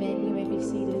 Amen. You may be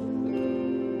seated.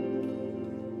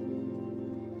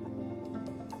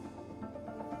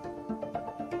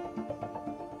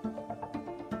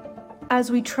 As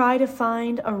we try to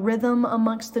find a rhythm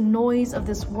amongst the noise of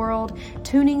this world,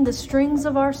 tuning the strings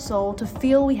of our soul to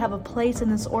feel we have a place in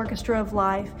this orchestra of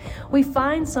life, we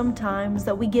find sometimes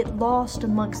that we get lost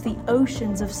amongst the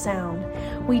oceans of sound.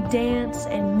 We dance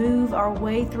and move our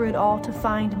way through it all to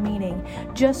find meaning,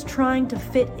 just trying to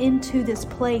fit into this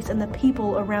place and the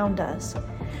people around us.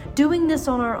 Doing this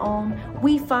on our own,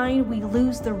 we find we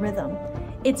lose the rhythm.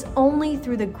 It's only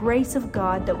through the grace of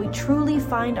God that we truly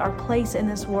find our place in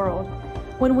this world.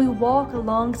 When we walk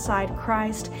alongside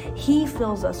Christ, He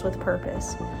fills us with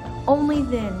purpose. Only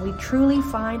then we truly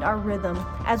find our rhythm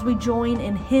as we join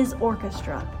in His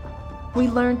orchestra. We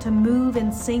learn to move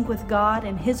in sync with God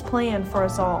and His plan for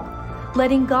us all.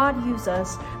 Letting God use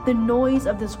us, the noise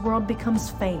of this world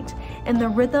becomes faint, and the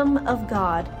rhythm of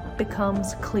God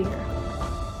becomes clear.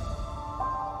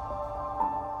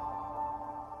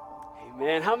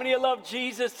 Man, how many of you love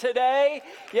Jesus today?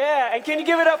 Yeah, and can you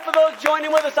give it up for those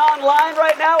joining with us online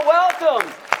right now?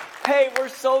 Welcome. Hey, we're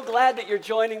so glad that you're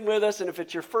joining with us, and if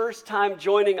it's your first time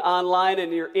joining online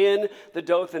and you're in the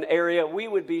Dothan area, we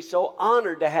would be so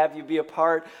honored to have you be a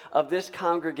part of this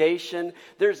congregation.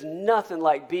 There's nothing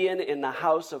like being in the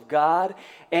house of God,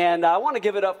 and I want to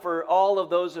give it up for all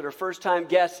of those that are first-time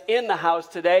guests in the house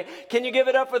today. Can you give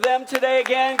it up for them today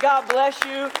again? God bless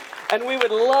you, and we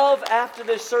would love after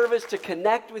this service to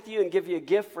connect with you and give you a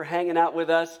gift for hanging out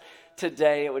with us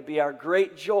today. It would be our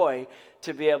great joy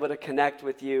to be able to connect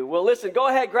with you. Well, listen, go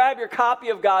ahead, grab your copy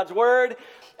of God's Word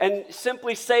and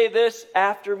simply say this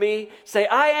after me. Say,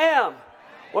 I am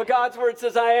what God's Word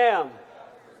says I am.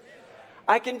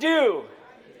 I can do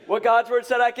what God's Word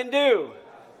said I can do.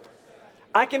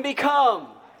 I can become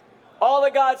all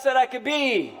that God said I could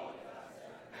be.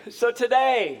 So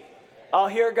today, I'll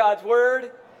hear God's Word,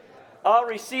 I'll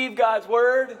receive God's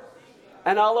Word,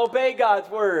 and I'll obey God's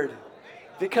Word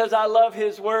because I love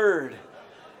His Word.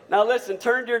 Now listen,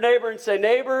 turn to your neighbor and say,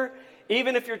 neighbor,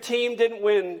 even if your team didn't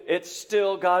win, it's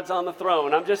still God's on the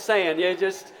throne. I'm just saying,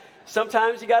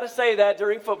 sometimes you got to say that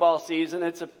during football season.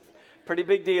 It's a pretty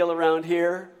big deal around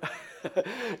here.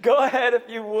 Go ahead, if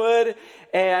you would,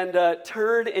 and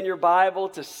turn in your Bible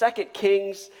to 2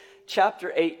 Kings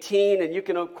chapter 18, and you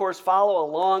can, of course, follow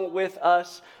along with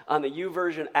us on the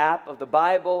YouVersion app of the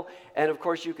Bible, and, of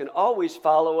course, you can always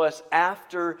follow us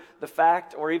after the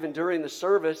fact or even during the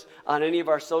service on any of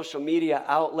our social media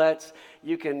outlets.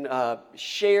 You can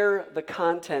share the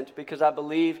content because I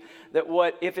believe that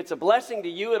if it's a blessing to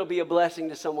you, it'll be a blessing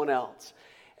to someone else.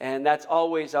 And that's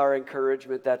always our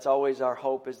encouragement. That's always our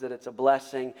hope, is that it's a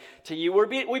blessing to you.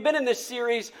 We've been in this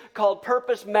series called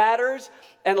Purpose Matters.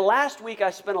 And last week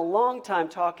I spent a long time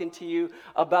talking to you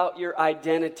about your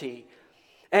identity.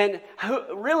 And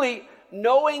really,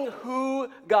 knowing who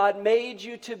God made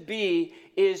you to be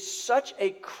is such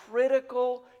a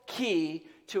critical key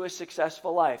to a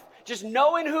successful life. Just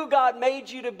knowing who God made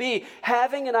you to be,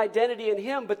 having an identity in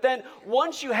Him. But then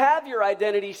once you have your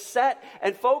identity set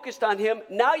and focused on Him,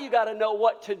 now you got to know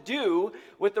what to do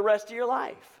with the rest of your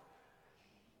life.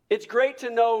 It's great to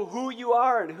know who you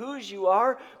are and whose you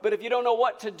are, but if you don't know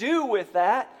what to do with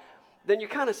that, then you're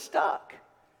kind of stuck.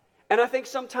 And I think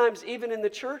sometimes even in the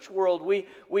church world,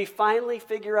 we finally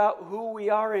figure out who we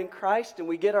are in Christ and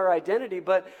we get our identity,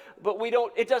 but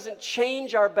it doesn't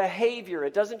change our behavior.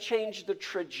 It doesn't change the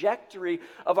trajectory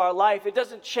of our life. It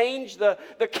doesn't change the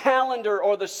calendar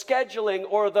or the scheduling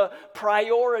or the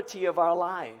priority of our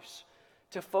lives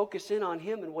to focus in on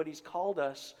Him and what He's called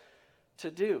us to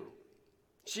do.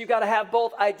 So you've got to have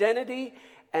both identity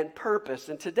and purpose.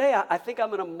 And today I think I'm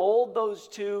going to mold those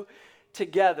two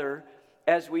together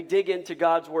as we dig into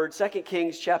God's Word, 2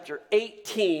 Kings chapter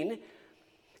 18.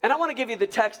 And I want to give you the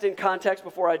text in context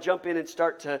before I jump in and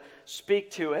start to speak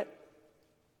to it.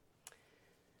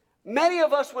 Many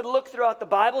of us would look throughout the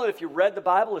Bible, and if you read the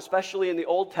Bible, especially in the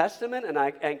Old Testament, and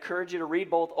I encourage you to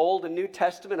read both Old and New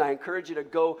Testament, I encourage you to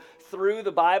go through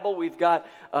the Bible. We've got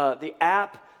the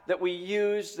app that we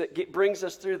use that brings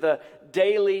us through the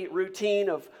daily routine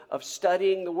of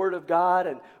studying the Word of God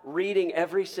and reading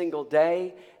every single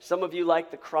day. Some of you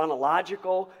like the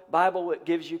chronological Bible, that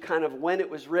gives you kind of when it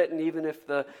was written, even if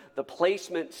the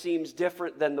placement seems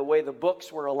different than the way the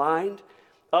books were aligned.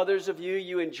 Others of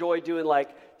you enjoy doing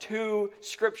like 2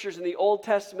 scriptures in the Old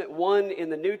Testament, 1 in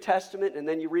the New Testament, and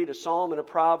then you read a psalm and a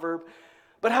proverb.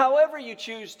 But however you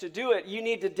choose to do it, you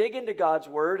need to dig into God's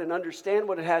Word and understand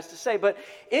what it has to say. But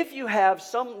if you have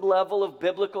some level of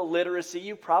biblical literacy,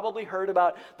 you've probably heard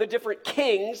about the different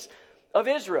kings of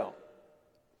Israel.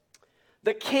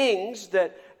 The kings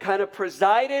that kind of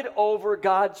presided over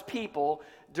God's people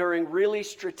during really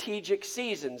strategic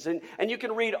seasons. And you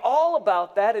can read all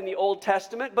about that in the Old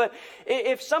Testament. But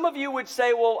if some of you would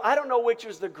say, well, I don't know which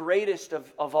was the greatest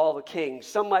of all the kings.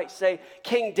 Some might say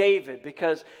King David,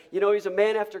 because, he's a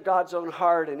man after God's own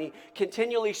heart, and he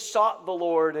continually sought the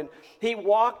Lord, and he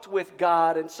walked with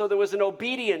God, and so there was an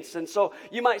obedience. And so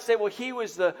you might say, well, he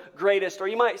was the greatest. Or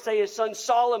you might say his son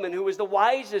Solomon, who was the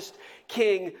wisest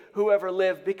king who ever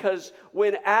lived, because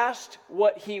when asked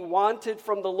what he wanted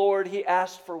from the Lord, he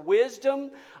asked for wisdom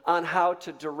on how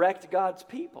to direct God's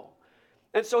people.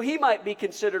 And so he might be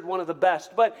considered one of the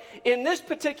best. But in this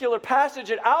particular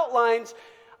passage, it outlines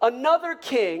another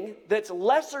king that's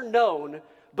lesser known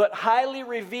but highly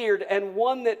revered, and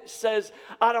one that says,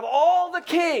 out of all the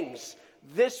kings,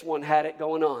 this one had it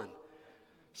going on.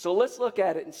 So let's look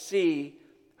at it and see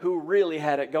who really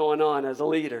had it going on as a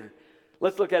leader.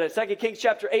 Let's look at it. 2 Kings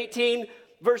chapter 18,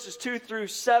 verses 2 through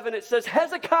 7. It says,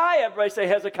 Hezekiah, everybody say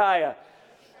Hezekiah,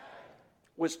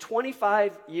 was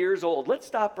 25 years old. Let's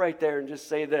stop right there and just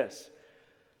say this.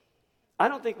 I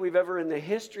don't think we've ever in the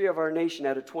history of our nation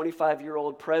had a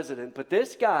 25-year-old president, but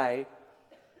this guy,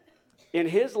 in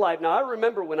his life, now I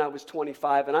remember when I was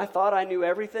 25 and I thought I knew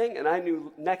everything and I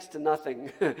knew next to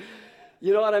nothing.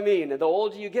 You know what I mean? And the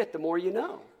older you get, the more you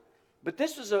know. But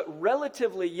this was a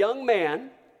relatively young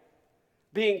man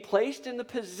being placed in the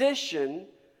position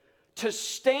to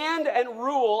stand and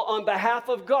rule on behalf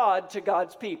of God to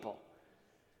God's people.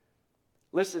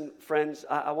 Listen, friends,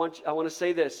 I want to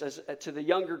say this to the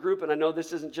younger group, and I know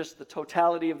this isn't just the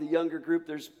totality of the younger group.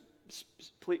 There's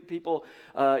people,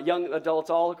 young adults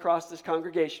all across this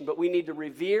congregation, but we need to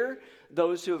revere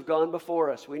those who have gone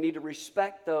before us. We need to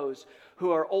respect those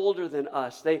who are older than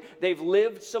us. They've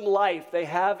lived some life. They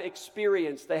have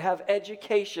experience. They have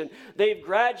education. They've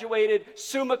graduated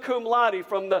summa cum laude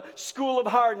from the school of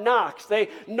hard knocks. They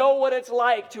know what it's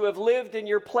like to have lived in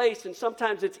your place, and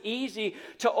sometimes it's easy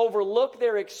to overlook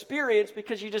their experience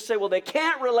because you just say, well, they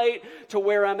can't relate to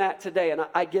where I'm at today, and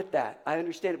I get that. I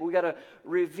understand it, but we got to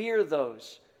revere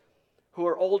those who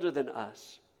are older than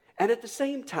us. And at the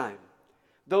same time,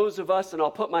 those of us, and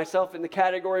I'll put myself in the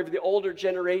category of the older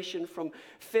generation from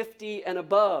 50 and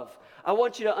above, I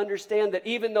want you to understand that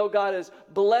even though God has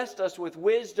blessed us with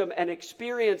wisdom and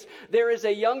experience, there is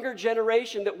a younger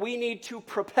generation that we need to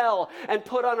propel and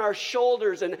put on our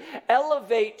shoulders and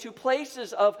elevate to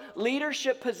places of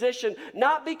leadership position,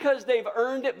 not because they've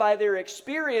earned it by their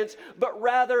experience, but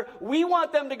rather we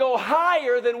want them to go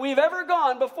higher than we've ever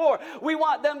gone before. We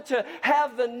want them to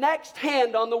have the next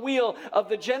hand on the wheel of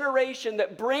the generation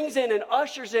that brings in and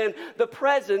ushers in the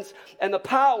presence and the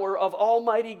power of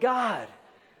Almighty God.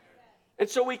 And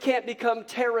so we can't become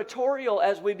territorial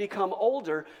as we become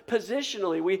older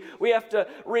positionally. We have to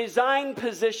resign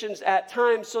positions at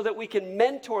times so that we can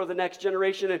mentor the next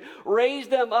generation and raise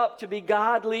them up to be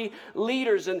godly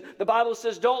leaders. And the Bible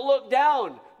says, don't look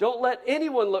down. Don't let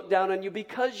anyone look down on you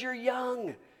because you're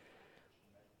young.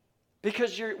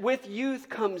 Because with youth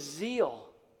comes zeal.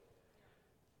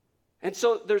 And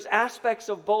so there's aspects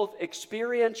of both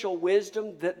experiential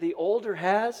wisdom that the older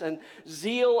has and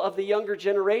zeal of the younger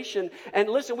generation. And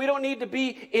listen, we don't need to be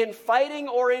in fighting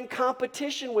or in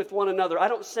competition with one another. I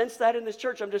don't sense that in this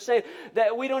church. I'm just saying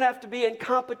that we don't have to be in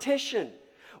competition.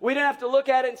 We don't have to look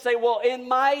at it and say, well, in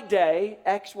my day,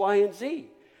 X, Y, and Z.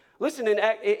 Listen,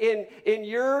 in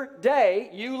your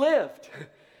day, you lived.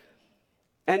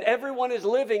 And everyone is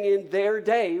living in their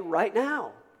day right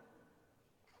now.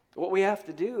 What we have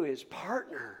to do is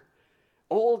partner,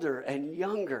 older and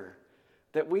younger,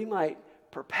 that we might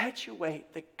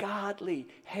perpetuate the godly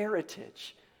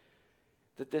heritage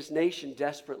that this nation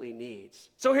desperately needs.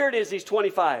 So here it is, he's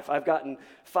 25. I've gotten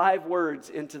 5 words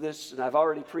into this, and I've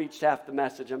already preached half the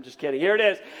message. I'm just kidding. Here it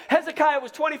is. Hezekiah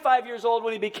was 25 years old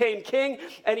when he became king,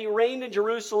 and he reigned in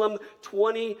Jerusalem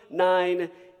 29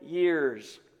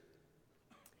 years.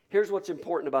 Here's what's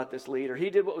important about this leader. He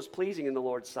did what was pleasing in the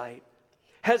Lord's sight.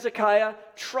 Hezekiah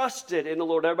trusted in the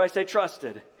Lord. Everybody say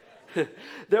trusted.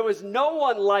 There was no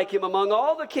one like him among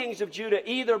all the kings of Judah,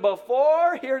 either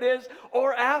before, here it is,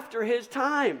 or after his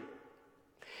time.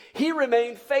 He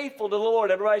remained faithful to the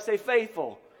Lord. Everybody say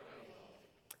faithful.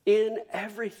 In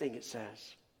everything, it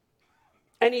says.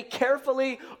 And he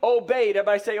carefully obeyed.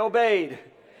 Everybody say obeyed.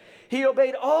 He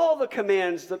obeyed all the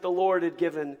commands that the Lord had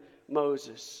given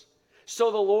Moses.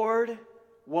 So the Lord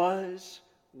was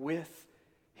with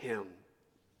him.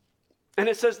 And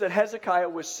it says that Hezekiah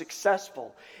was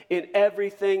successful in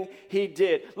everything he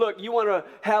did. Look, you want to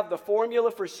have the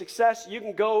formula for success? You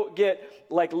can go get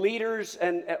like leaders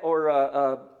or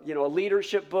a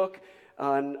leadership book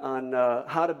on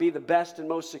how to be the best and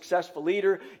most successful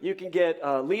leader. You can get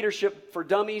a Leadership for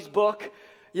Dummies book.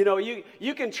 You know,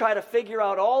 you can try to figure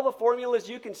out all the formulas.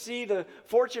 You can see the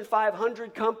Fortune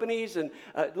 500 companies and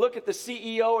look at the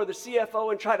CEO or the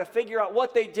CFO and try to figure out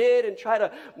what they did and try to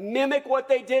mimic what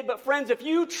they did. But friends, if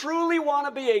you truly want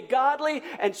to be a godly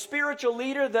and spiritual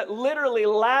leader that literally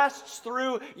lasts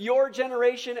through your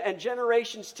generation and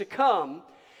generations to come,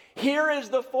 here is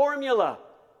the formula.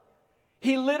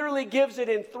 He literally gives it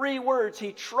in 3 words.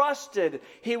 He trusted,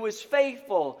 he was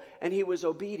faithful, and he was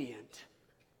obedient.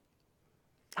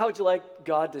 How would you like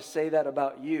God to say that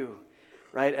about you,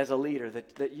 right, as a leader,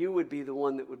 that you would be the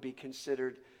one that would be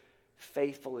considered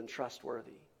faithful and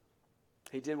trustworthy?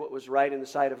 He did what was right in the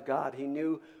sight of God. He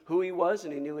knew who he was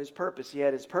and he knew his purpose. He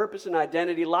had his purpose and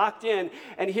identity locked in.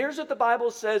 And here's what the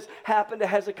Bible says happened to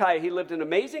Hezekiah. He lived an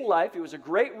amazing life. He was a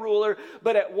great ruler.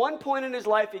 But at one point in his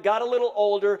life, he got a little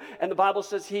older. And the Bible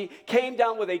says he came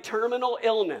down with a terminal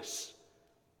illness.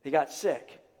 He got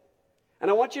sick. And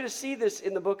I want you to see this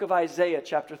in the book of Isaiah,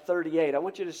 chapter 38. I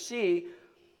want you to see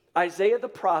Isaiah the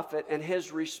prophet and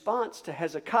his response to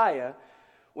Hezekiah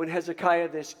when Hezekiah,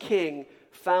 this king,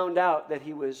 found out that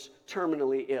he was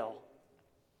terminally ill.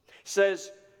 It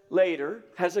says later,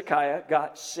 Hezekiah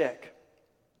got sick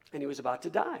and he was about to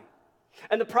die.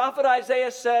 And the prophet Isaiah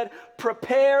said,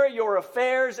 "Prepare your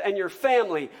affairs and your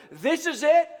family. This is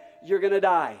it. You're going to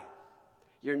die.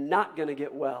 You're not going to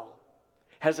get well."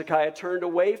 Hezekiah turned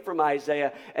away from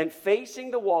Isaiah and facing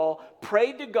the wall,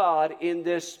 prayed to God in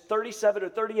this 37 or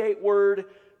 38 word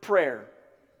prayer.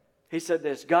 He said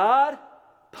this, "God,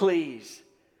 please,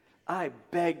 I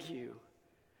beg you,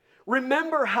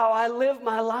 remember how I live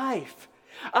my life.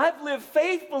 I've lived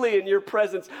faithfully in your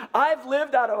presence. I've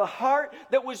lived out of a heart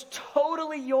that was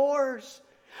totally yours.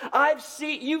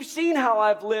 You've seen how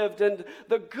I've lived and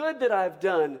the good that I've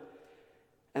done."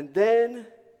 And then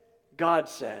God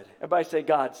said, everybody say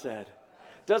God said.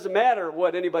 Doesn't matter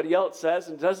what anybody else says,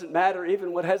 and doesn't matter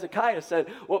even what Hezekiah said.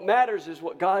 What matters is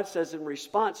what God says in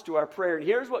response to our prayer. And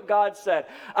here's what God said.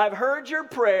 "I've heard your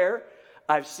prayer,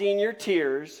 I've seen your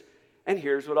tears, and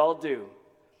here's what I'll do.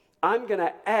 I'm going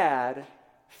to add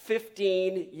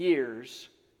 15 years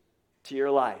to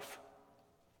your life."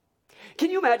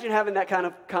 Can you imagine having that kind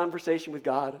of conversation with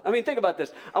God? I mean, think about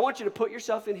this. I want you to put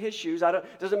yourself in his shoes.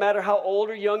 Doesn't matter how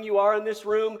old or young you are in this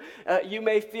room. You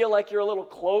may feel like you're a little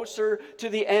closer to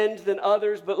the end than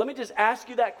others. But let me just ask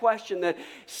you that question, that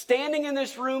standing in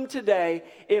this room today,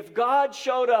 if God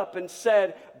showed up and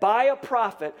said, by a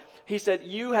prophet, he said,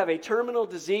 "You have a terminal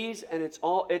disease and it's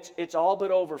all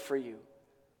but over for you."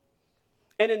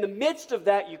 And in the midst of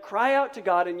that, you cry out to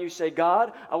God and you say,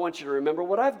 "God, I want you to remember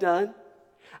what I've done.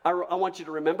 I want you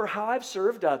to remember how I've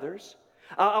served others.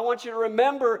 I want you to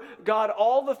remember, God,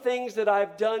 all the things that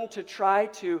I've done to try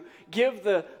to give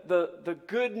the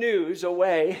good news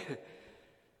away.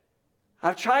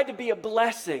 I've tried to be a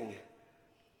blessing.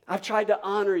 I've tried to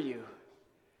honor you.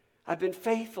 I've been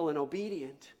faithful and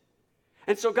obedient.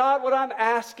 And so, God, what I'm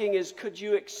asking is, could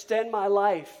you extend my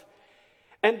life?"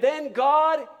 And then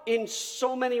God, in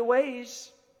so many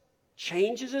ways,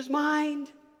 changes his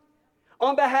mind.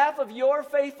 On behalf of your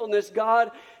faithfulness,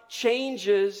 God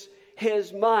changes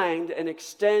his mind and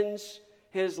extends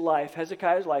his life,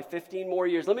 Hezekiah's life, 15 more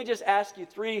years. Let me just ask you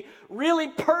 3 really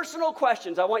personal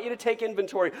questions. I want you to take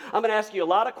inventory. I'm going to ask you a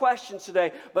lot of questions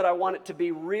today, but I want it to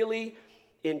be really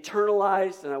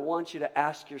internalized, and I want you to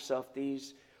ask yourself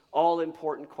these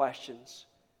all-important questions.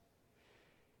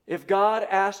 If God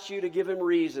asked you to give him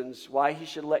reasons why he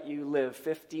should let you live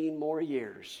 15 more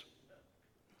years,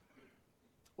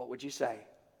 what would you say?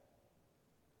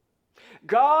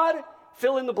 God,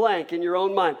 fill in the blank in your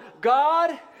own mind.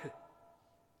 God,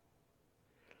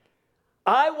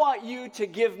 I want you to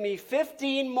give me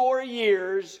 15 more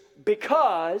years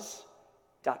because ...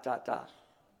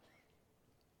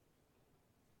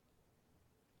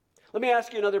 Let me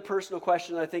ask you another personal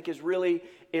question that I think is really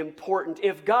important.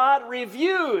 If God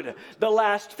reviewed the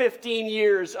last 15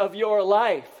 years of your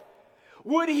life,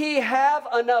 would he have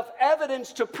enough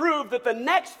evidence to prove that the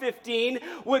next 15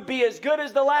 would be as good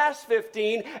as the last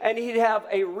 15, and he'd have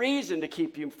a reason to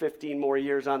keep you 15 more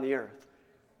years on the earth?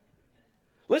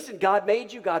 Listen, God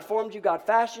made you, God formed you, God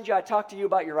fashioned you. I talked to you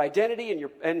about your identity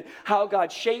and how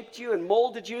God shaped you and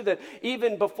molded you, that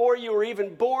even before you were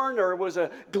even born or was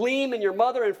a gleam in your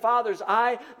mother and father's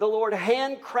eye, the Lord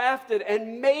handcrafted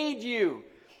and made you.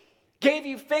 Gave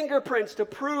you fingerprints to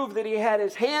prove that he had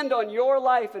his hand on your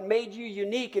life and made you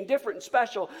unique and different and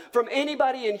special from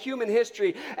anybody in human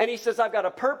history. And he says, I've got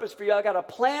a purpose for you. I've got a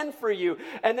plan for you.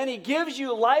 And then he gives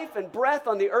you life and breath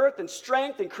on the earth and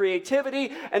strength and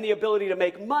creativity and the ability to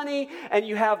make money. And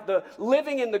you have the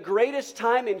living in the greatest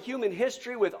time in human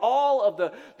history with all of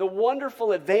the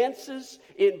wonderful advances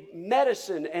in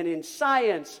medicine and in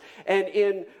science and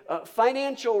in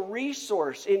financial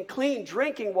resource, in clean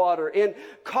drinking water, in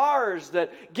cars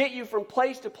that get you from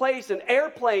place to place, and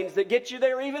airplanes that get you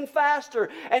there even faster.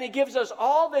 And he gives us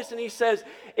all this, and he says,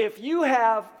 if you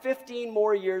have 15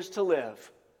 more years to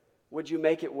live, would you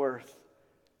make it worth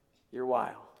your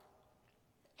while?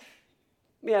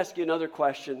 Let me ask you another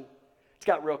question. It's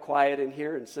got real quiet in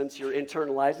here, and since you're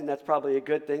internalizing, that's probably a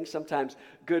good thing. Sometimes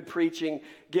good preaching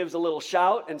gives a little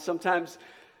shout, and sometimes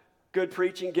good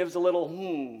preaching gives a little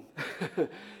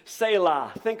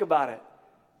Selah. Think about it.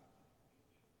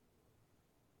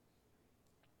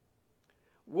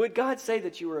 Would God say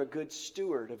that you are a good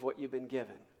steward of what you've been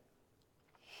given?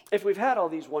 If we've had all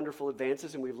these wonderful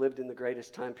advances and we've lived in the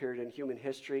greatest time period in human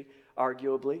history,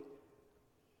 arguably,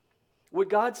 would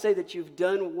God say that you've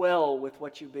done well with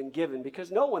what you've been given? Because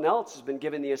no one else has been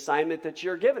given the assignment that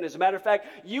you're given. As a matter of fact,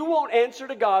 you won't answer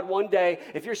to God one day.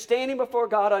 If you're standing before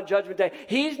God on Judgment Day,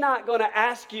 he's not going to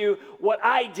ask you what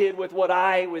I did with what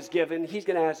I was given. He's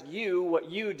going to ask you what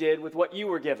you did with what you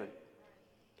were given.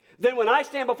 Then when I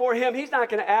stand before him, he's not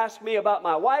going to ask me about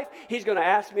my wife. He's going to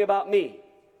ask me about me.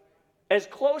 As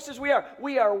close as we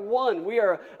are one. We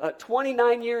are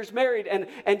 29 years married,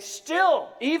 and still,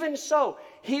 even so,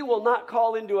 he will not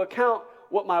call into account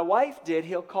what my wife did.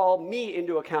 He'll call me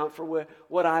into account for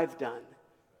what I've done.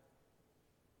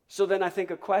 So then I think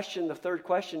the third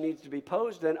question needs to be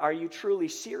posed then, are you truly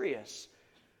serious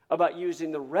about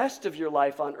using the rest of your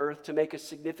life on earth to make a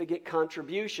significant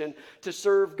contribution to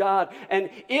serve God? And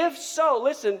if so,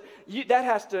 listen, that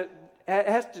has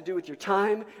to do with your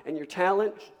time and your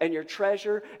talent and your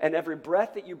treasure and every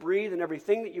breath that you breathe and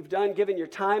everything that you've done, given your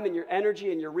time and your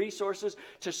energy and your resources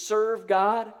to serve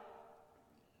God.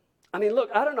 I mean, look,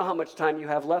 I don't know how much time you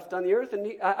have left on the earth,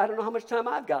 and I don't know how much time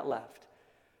I've got left.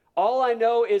 All I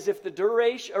know is if the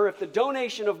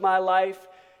donation of my life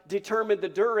determined the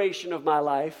duration of my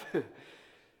life,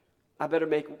 I better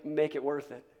make it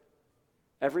worth it.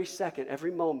 Every second,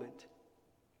 every moment.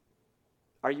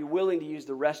 Are you willing to use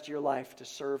the rest of your life to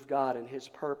serve God and his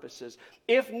purposes?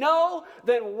 If no,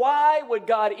 then why would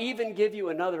God even give you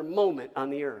another moment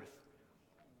on the earth?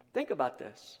 Think about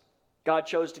this. God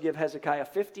chose to give Hezekiah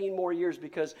 15 more years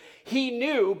because he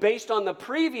knew, based on the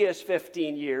previous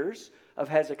 15 years of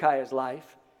Hezekiah's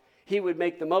life, he would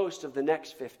make the most of the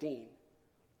next 15.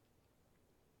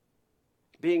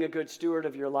 Being a good steward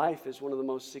of your life is one of the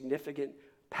most significant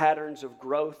patterns of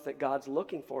growth that God's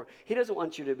looking for. He doesn't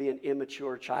want you to be an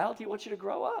immature child. He wants you to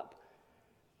grow up.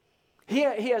 He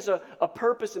has a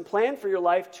purpose and plan for your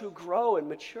life to grow and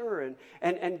mature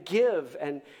and give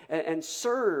and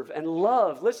serve and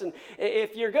love. Listen,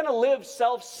 if you're going to live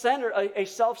a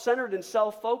self-centered and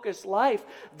self-focused life,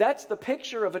 that's the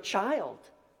picture of a child.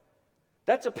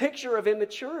 That's a picture of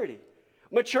immaturity.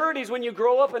 Maturity is when you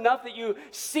grow up enough that you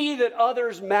see that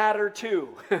others matter too.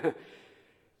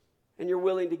 And you're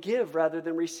willing to give rather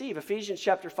than receive. Ephesians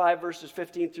chapter 5, verses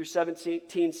 15 through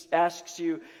 17 asks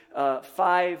you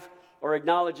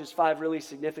acknowledges 5 really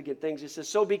significant things. It says,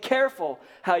 so be careful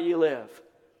how you live.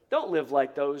 Don't live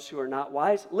like those who are not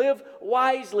wise. Live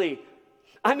wisely.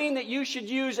 I mean that you should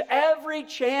use every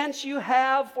chance you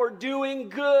have for doing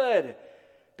good,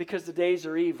 because the days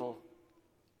are evil.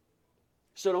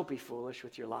 So don't be foolish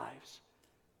with your lives.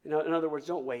 In other words,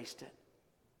 don't waste it.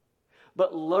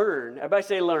 But learn. Everybody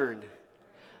say learn.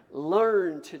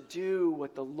 Learn to do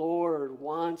what the Lord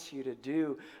wants you to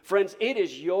do. Friends, it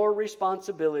is your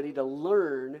responsibility to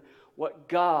learn what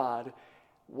God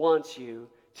wants you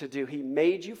to do. He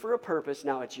made you for a purpose.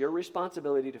 Now it's your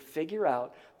responsibility to figure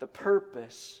out the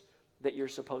purpose that you're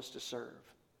supposed to serve.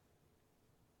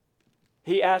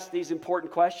 He asked these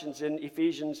important questions in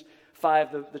Ephesians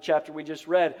 5, the chapter we just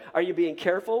read. Are you being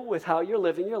careful with how you're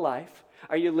living your life?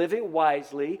 Are you living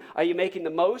wisely? Are you making the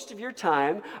most of your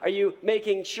time? Are you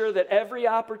making sure that every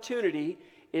opportunity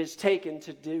is taken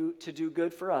to do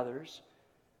good for others?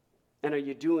 And are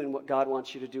you doing what God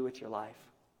wants you to do with your life?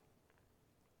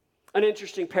 An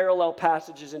interesting parallel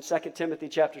passage is in 2 Timothy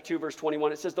chapter 2, verse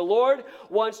 21. It says, the Lord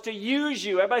wants to use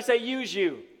you. Everybody say, use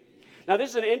you. Now,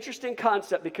 this is an interesting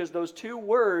concept because those two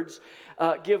words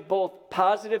give both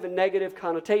positive and negative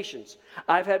connotations.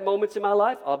 I've had moments in my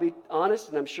life, I'll be honest,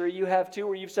 and I'm sure you have too,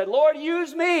 where you've said, Lord,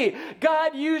 use me.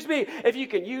 God, use me. If you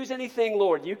can use anything,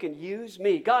 Lord, you can use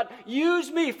me. God, use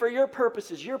me for your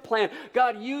purposes, your plan.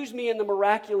 God, use me in the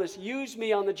miraculous. Use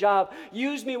me on the job.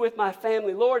 Use me with my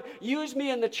family. Lord, use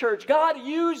me in the church. God,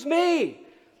 use me.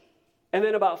 And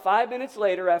then about 5 minutes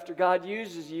later, after God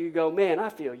uses you, you go, man, I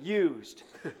feel used.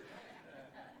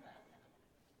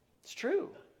 It's true.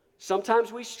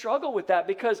 Sometimes we struggle with that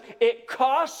because it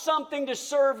costs something to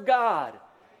serve God.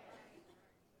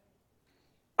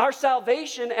 Our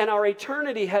salvation and our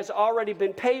eternity has already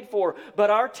been paid for, but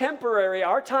our time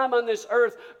on this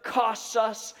earth costs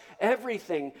us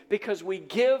everything because we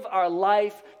give our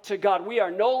life to God. We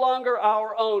are no longer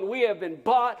our own. We have been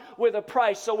bought with a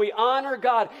price, so we honor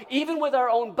God even with our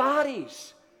own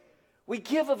bodies. We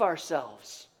give of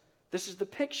ourselves. This is the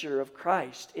picture of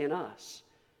Christ in us.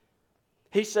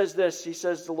 He says this, he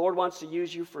says, the Lord wants to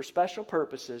use you for special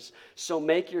purposes, so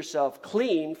make yourself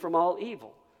clean from all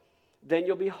evil. Then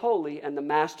you'll be holy, and the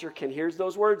Master can, here's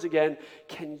those words again,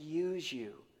 can use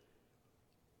you.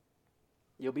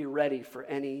 You'll be ready for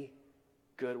any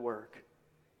good work.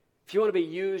 If you want to be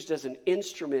used as an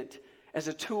instrument, as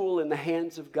a tool in the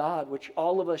hands of God, which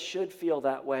all of us should feel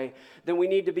that way, then we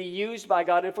need to be used by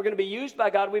God. And if we're going to be used by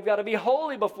God, we've got to be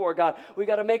holy before God. We've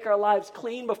got to make our lives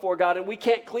clean before God. And we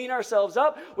can't clean ourselves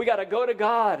up. We got to go to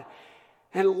God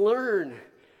and learn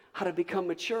how to become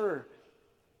mature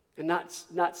and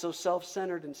not so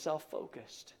self-centered and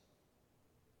self-focused.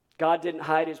 God didn't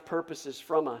hide his purposes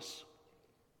from us.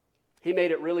 He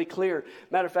made it really clear.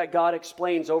 Matter of fact, God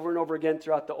explains over and over again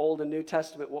throughout the Old and New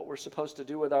Testament what we're supposed to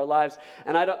do with our lives.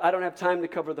 And I don't have time to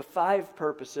cover the 5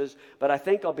 purposes, but I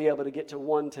think I'll be able to get to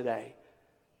one today.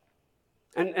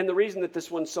 And the reason that this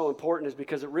one's so important is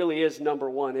because it really is number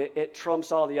one. It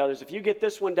trumps all the others. If you get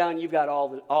this one down, you've got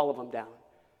all of them down.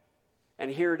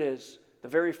 And here it is. The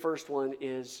very first one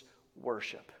is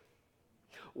worship.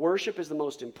 Worship is the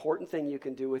most important thing you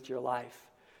can do with your life.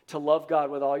 To love God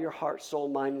with all your heart, soul,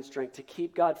 mind, and strength. To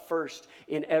keep God first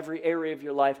in every area of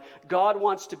your life. God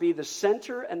wants to be the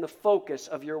center and the focus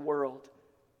of your world.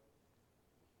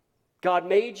 God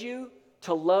made you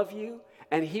to love you,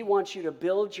 and he wants you to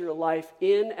build your life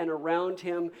in and around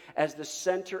him as the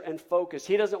center and focus.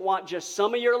 He doesn't want just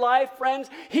some of your life, friends.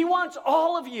 He wants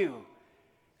all of you,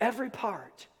 every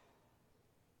part.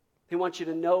 He wants you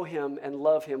to know him and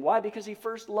love him. Why? Because he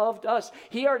first loved us.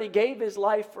 He already gave his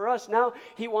life for us. Now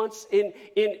he wants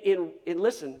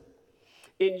listen,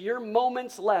 in your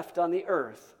moments left on the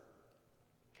earth,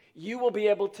 you will be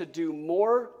able to do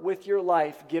more with your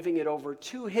life giving it over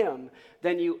to him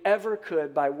than you ever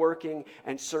could by working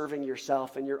and serving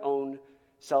yourself and your own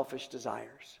selfish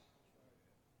desires.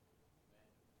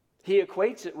 He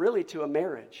equates it really to a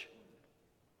marriage.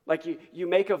 Like you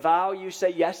make a vow, you say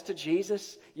yes to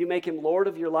Jesus, you make him Lord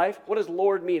of your life. What does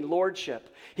Lord mean?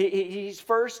 Lordship. He's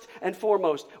first and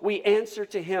foremost. We answer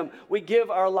to him. We give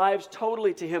our lives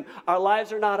totally to him. Our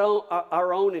lives are not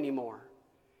our own anymore.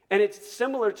 And it's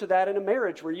similar to that in a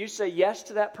marriage where you say yes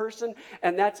to that person,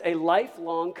 and that's a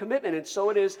lifelong commitment. And so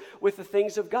it is with the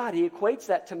things of God. He equates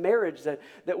that to marriage,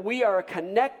 that we are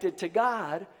connected to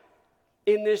God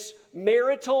in this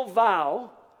marital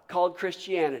vow called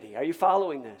Christianity. Are you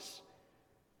following this?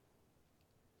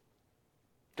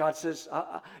 God says,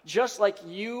 just like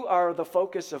you are the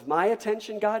focus of my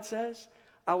attention, God says,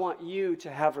 I want you to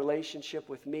have relationship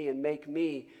with me and make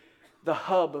me the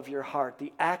hub of your heart,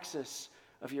 the axis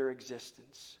of your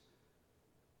existence.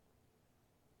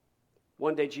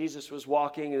 One day Jesus was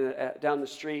walking down the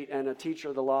street, and a teacher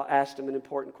of the law asked him an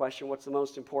important question. What's the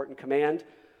most important command?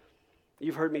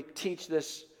 You've heard me teach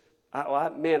this.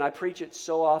 I preach it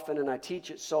so often and I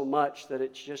teach it so much that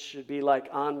it just should be like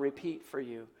on repeat for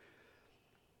you.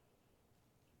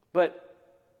 But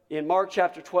in Mark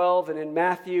chapter 12 and in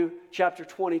Matthew chapter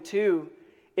 22,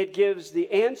 it gives the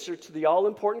answer to the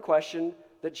all-important question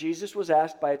that Jesus was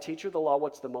asked by a teacher of the law.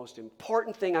 What's the most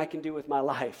important thing I can do with my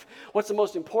life? What's the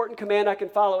most important command I can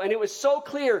follow? And it was so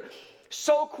clear,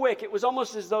 so quick, it was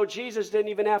almost as though Jesus didn't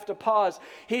even have to pause.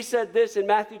 He said this in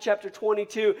Matthew chapter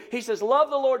 22. He says, love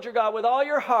the Lord your God with all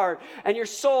your heart and your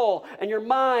soul and your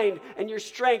mind and your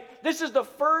strength. This is the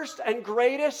first and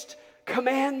greatest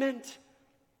commandment.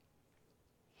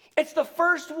 It's the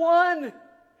first one.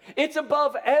 It's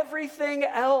above everything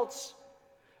else.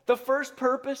 The first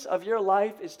purpose of your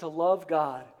life is to love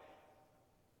God,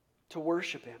 to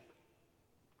worship Him.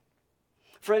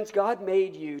 Friends, God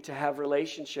made you to have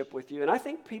relationship with you. And I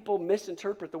think people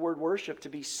misinterpret the word worship to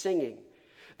be singing.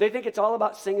 They think it's all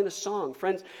about singing a song.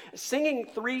 Friends, singing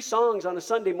 3 songs on a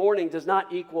Sunday morning does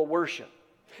not equal worship.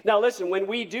 Now listen, when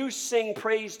we do sing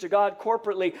praise to God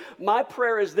corporately, my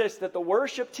prayer is this, that the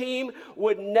worship team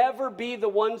would never be the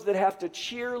ones that have to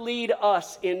cheerlead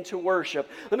us into worship.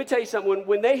 Let me tell you something,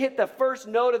 when they hit the first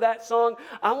note of that song,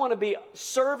 I want to be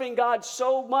serving God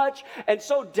so much and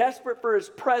so desperate for His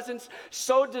presence,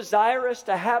 so desirous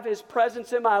to have His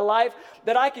presence in my life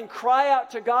that I can cry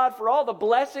out to God for all the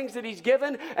blessings that He's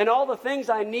given and all the things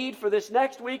I need for this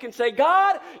next week and say,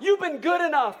 God, You've been good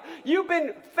enough. You've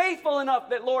been faithful enough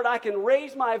that, Lord, I can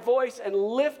raise my voice and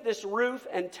lift this roof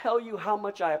and tell You how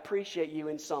much I appreciate You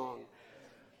in song.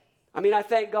 I mean, I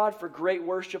thank God for great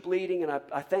worship leading, and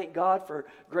I thank God for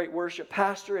great worship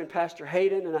pastor and Pastor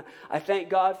Hayden, and I thank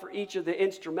God for each of the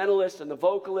instrumentalists and the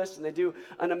vocalists, and they do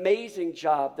an amazing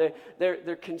job.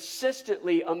 They're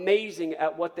consistently amazing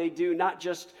at what they do, not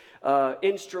just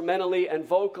instrumentally and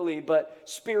vocally, but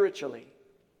spiritually.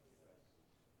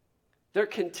 They're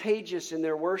contagious in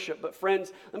their worship. But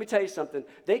friends, let me tell you something.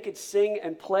 They could sing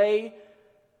and play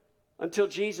until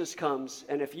Jesus comes.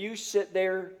 And if you sit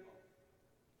there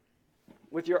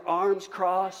with your arms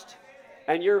crossed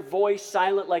and your voice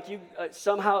silent like you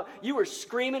somehow, you were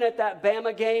screaming at that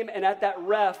Bama game and at that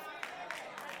ref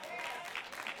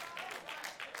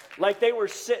like they were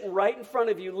sitting right in front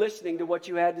of you listening to what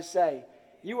you had to say.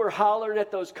 You were hollering at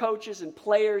those coaches and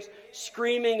players,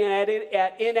 screaming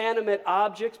at inanimate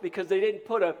objects because they didn't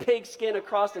put a pigskin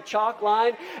across the chalk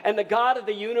line, and the God of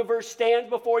the universe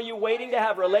stands before you waiting to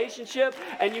have relationship,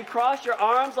 and you cross your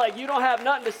arms like you don't have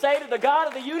nothing to say to the God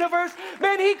of the universe.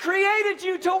 Man, He created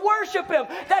you to worship Him.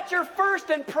 That's your first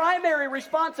and primary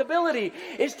responsibility,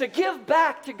 is to give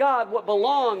back to God what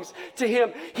belongs to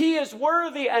Him. He is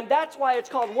worthy, and that's why it's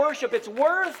called worship. It's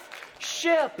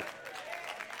worth-ship.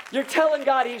 You're telling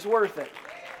God He's worth it.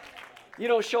 You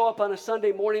don't show up on a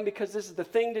Sunday morning because this is the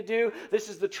thing to do. This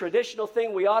is the traditional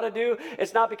thing we ought to do.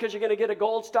 It's not because you're going to get a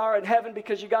gold star in heaven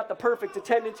because you got the perfect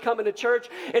attendance coming to church.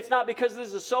 It's not because this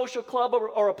is a social club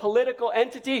or a political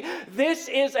entity. This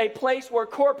is a place where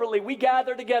corporately we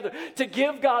gather together to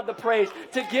give God the praise,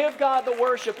 to give God the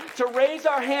worship, to raise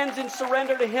our hands in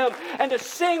surrender to Him, and to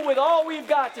sing with all we've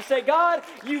got, to say, God,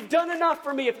 You've done enough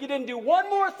for me. If You didn't do one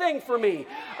more thing for me,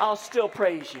 I'll still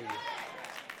praise You.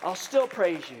 I'll still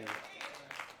praise You.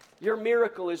 Your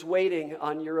miracle is waiting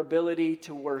on your ability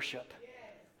to worship,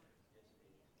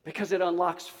 because it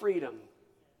unlocks freedom.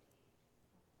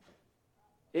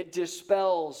 It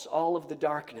dispels all of the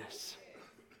darkness,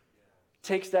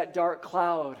 takes that dark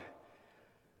cloud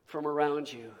from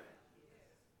around you.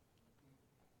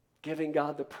 Giving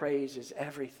God the praise is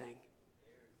everything.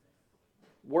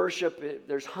 Worship,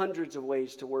 there's hundreds of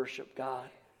ways to worship God.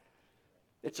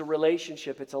 It's a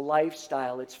relationship. It's a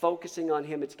lifestyle. It's focusing on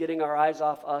Him. It's getting our eyes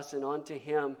off us and onto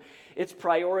Him. It's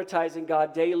prioritizing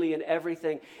God daily in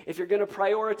everything. If you're going to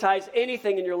prioritize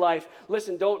anything in your life,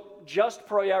 listen, don't just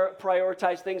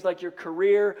prioritize things like your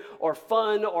career or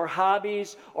fun or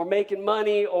hobbies or making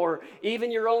money or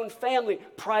even your own family.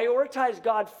 Prioritize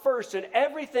God first and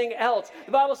everything else.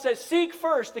 The Bible says, seek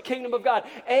first the kingdom of God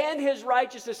and His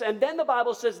righteousness. And then the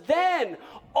Bible says, then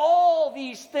all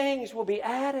these things will be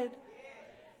added.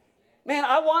 Man,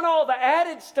 I want all the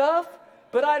added stuff,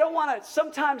 but I don't want to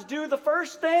sometimes do the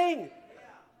first thing.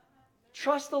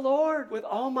 Trust the Lord with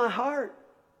all my heart.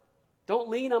 Don't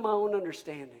lean on my own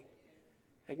understanding.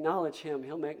 Acknowledge Him.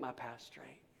 He'll make my path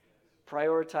straight.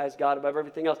 Prioritize God above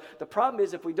everything else. The problem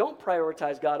is if we don't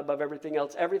prioritize God above everything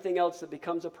else that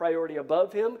becomes a priority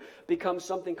above Him becomes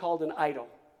something called an idol.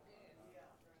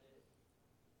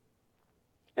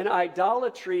 And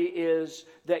idolatry is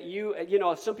that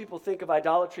if some people think of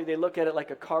idolatry, they look at it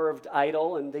like a carved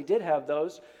idol, and they did have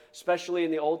those, especially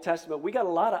in the Old Testament. We got a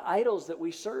lot of idols that we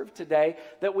serve today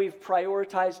that we've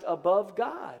prioritized above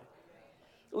God.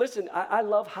 Listen, I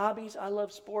love hobbies, I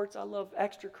love sports, I love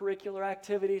extracurricular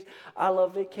activities, I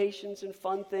love vacations and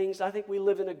fun things. I think we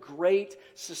live in a great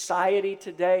society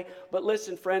today. But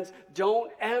listen, friends,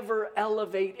 don't ever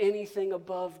elevate anything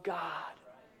above God.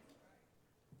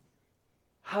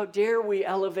 How dare we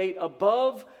elevate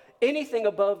anything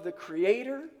above the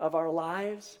Creator of our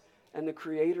lives and the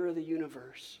Creator of the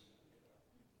universe?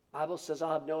 The Bible says,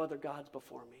 I'll have no other gods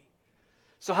before me.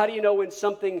 So how do you know when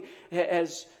something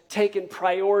has taken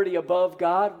priority above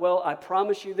God? Well, I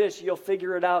promise you this, you'll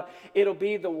figure it out. It'll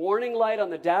be the warning light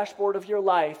on the dashboard of your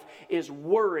life is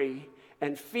worry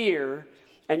and fear,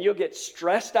 and you'll get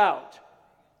stressed out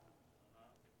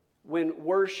when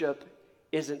worship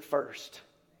isn't first.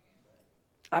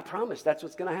 I promise that's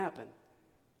what's going to happen.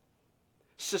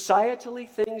 Societally,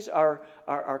 things are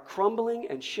crumbling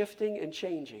and shifting and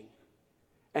changing.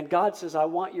 And God says, I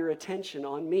want your attention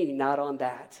on me, not on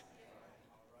that.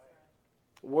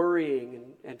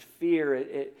 Worrying and fear,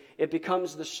 it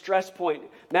becomes the stress point.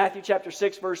 Matthew chapter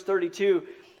 6, verse 32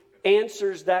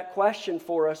 answers that question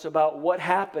for us about what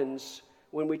happens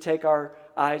when we take our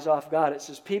eyes off God. It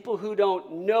says, people who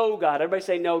don't know God, everybody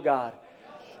say know God.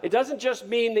 It doesn't just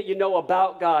mean that you know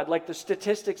about God, like the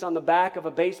statistics on the back of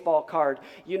a baseball card.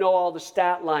 You know all the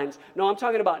stat lines. No, I'm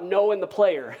talking about knowing the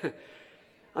player.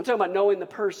 I'm talking about knowing the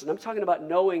person. I'm talking about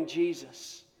knowing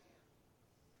Jesus.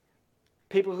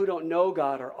 People who don't know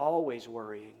God are always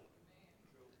worrying.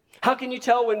 How can you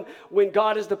tell when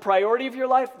God is the priority of your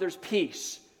life? There's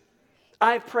peace.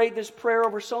 I've prayed this prayer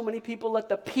over so many people. Let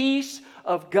the peace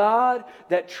of God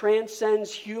that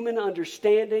transcends human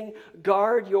understanding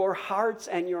guard your hearts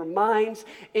and your minds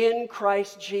in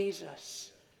Christ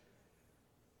Jesus.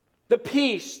 The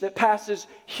peace that passes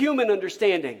human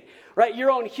understanding, right? Your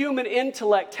own human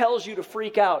intellect tells you to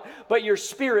freak out, but your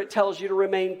spirit tells you to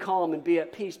remain calm and be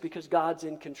at peace because God's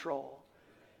in control.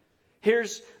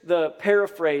 Here's the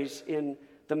paraphrase in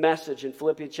the Message in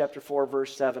Philippians chapter 4,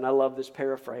 verse 7. I love this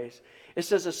paraphrase. It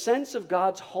says, a sense of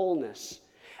God's wholeness,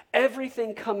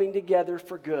 everything coming together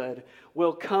for good,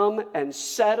 will come and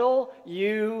settle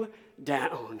you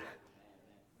down.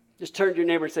 Just turn to your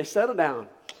neighbor and say, settle down.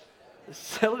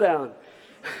 Settle down.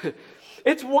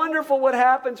 It's wonderful what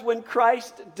happens when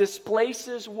Christ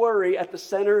displaces worry at the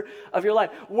center of your life.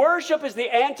 Worship is the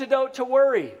antidote to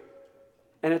worry,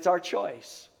 and it's our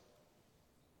choice.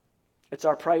 It's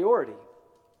our priority.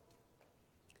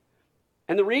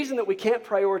 And the reason that we can't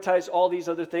prioritize all these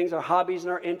other things, our hobbies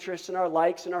and our interests and our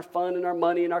likes and our fun and our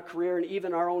money and our career and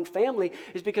even our own family,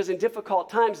 is because in difficult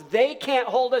times, they can't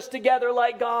hold us together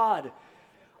like God.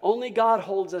 Only God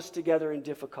holds us together in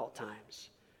difficult times.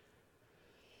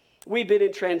 We've been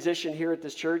in transition here at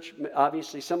this church.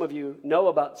 Obviously, some of you know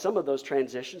about some of those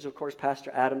transitions. Of course,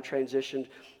 Pastor Adam transitioned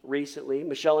recently.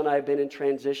 Michelle and I have been in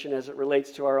transition as it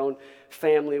relates to our own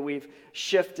family. We've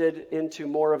shifted into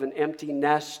more of an empty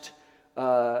nest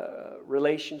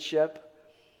relationship.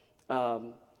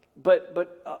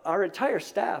 But our entire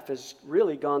staff has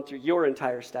really gone through, your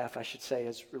entire staff, I should say,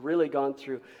 has really gone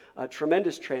through a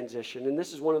tremendous transition. And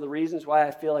this is one of the reasons why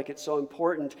I feel like it's so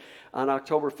important on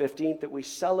October 15th that we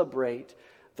celebrate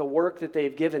the work that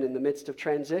they've given in the midst of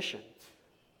transition.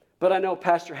 But I know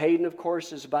Pastor Hayden, of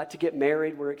course, is about to get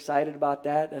married. We're excited about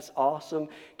that. That's awesome.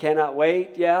 Cannot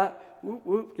wait. Yeah. Whoop,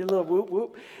 whoop. Get a little whoop,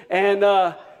 whoop. And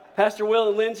Pastor Will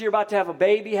and Lindsay are about to have a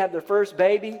baby, have their first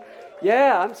baby.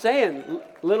 Yeah, I'm saying,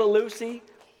 little Lucy,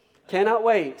 cannot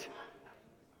wait.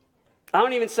 I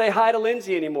don't even say hi to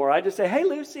Lindsay anymore. I just say, hey,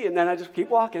 Lucy, and then I just keep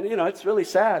walking. You know, it's really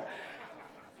sad.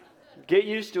 Get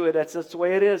used to it. That's the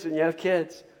way it is when you have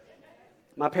kids.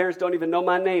 My parents don't even know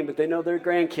my name, but they know their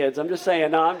grandkids. I'm just saying,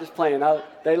 no, I'm just playing.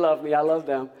 They love me. I love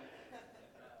them.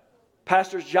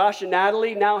 Pastors Josh and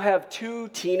Natalie now have 2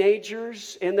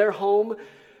 teenagers in their home.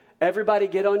 Everybody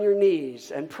get on your knees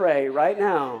and pray right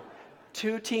now.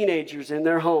 2 teenagers in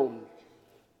their home.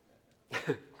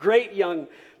 Great young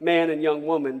man and young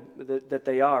woman that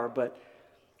they are. But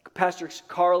Pastors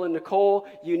Carl and Nicole,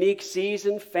 unique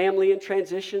season, family in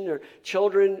transition. Their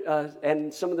children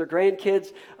and some of their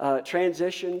grandkids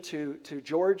transition to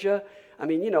Georgia. I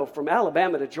mean, you know, from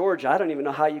Alabama to Georgia, I don't even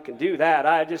know how you can do that.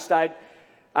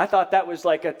 I thought that was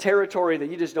like a territory that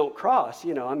you just don't cross.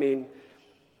 You know, I mean,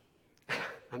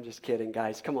 I'm just kidding,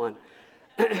 guys. Come on.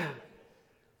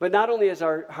 But not only has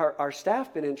our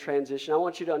staff been in transition, I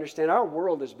want you to understand our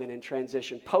world has been in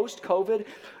transition. Post-COVID,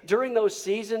 during those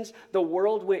seasons, the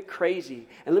world went crazy.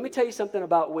 And let me tell you something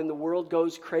about when the world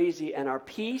goes crazy and our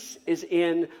peace is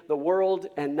in the world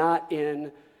and not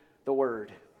in the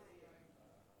Word.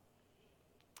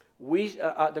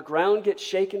 The ground gets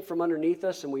shaken from underneath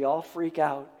us and we all freak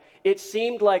out. It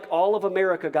seemed like all of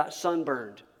America got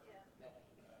sunburned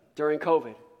during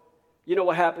COVID. You know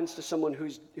what happens to someone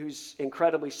who's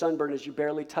incredibly sunburned is you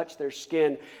barely touch their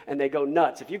skin and they go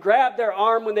nuts. If you grab their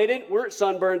arm when they weren't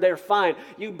sunburned, they're fine.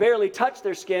 You barely touch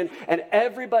their skin and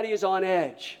everybody is on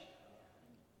edge.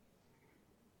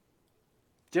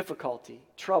 Difficulty,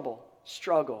 trouble,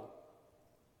 struggle.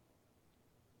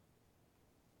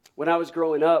 When I was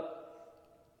growing up,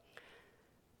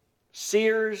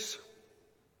 Sears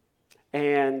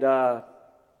And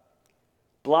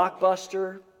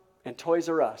Blockbuster and Toys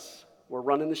R Us were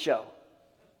running the show,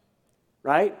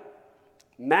 right?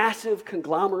 Massive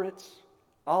conglomerates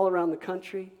all around the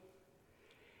country.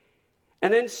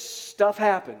 And then stuff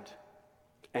happened,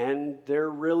 and they're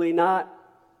really not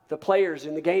the players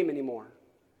in the game anymore.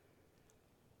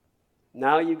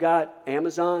 Now you got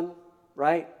Amazon,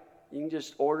 right? You can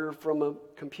just order from a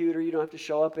computer. You don't have to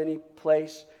show up any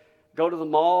place. Go to the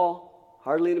mall,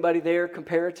 hardly anybody there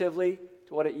comparatively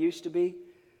to what it used to be.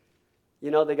 You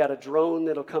know, they got a drone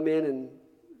that'll come in and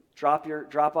drop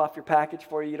off your package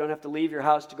for you. You don't have to leave your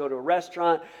house to go to a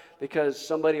restaurant because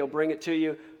somebody will bring it to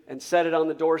you and set it on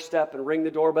the doorstep and ring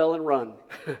the doorbell and run.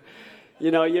 You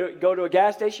know, you go to a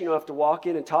gas station, you don't have to walk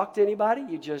in and talk to anybody.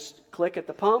 You just click at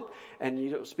the pump and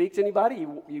you don't speak to anybody.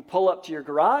 You pull up to your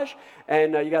garage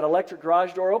and you got an electric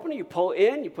garage door opener. You pull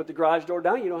in, you put the garage door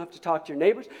down. You don't have to talk to your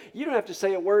neighbors. You don't have to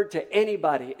say a word to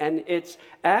anybody. And it's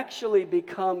actually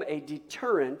become a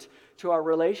deterrent to our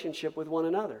relationship with one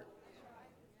another.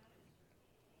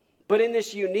 But in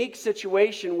this unique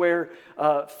situation where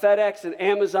FedEx and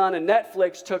Amazon and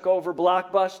Netflix took over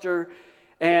Blockbuster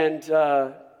and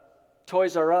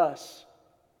Toys R Us,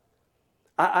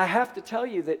 I have to tell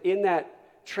you that in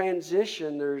that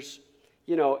transition, there's,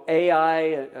 you know,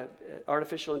 AI,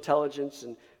 artificial intelligence,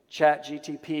 and Chat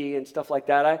GTP and stuff like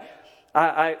that.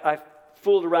 I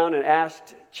fooled around and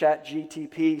asked Chat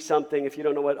GTP something. If you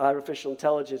don't know what artificial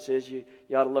intelligence is, you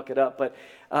ought to look it up. But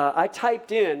I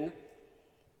typed in,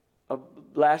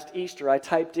 last Easter, I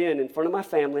typed in front of my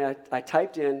family, I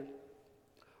typed in,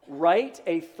 write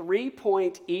a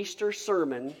 3-point Easter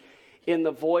sermon in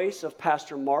the voice of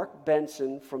Pastor Mark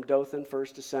Benson from Dothan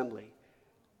First Assembly.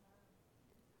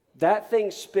 That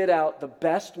thing spit out the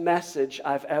best message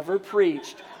I've ever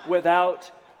preached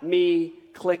without me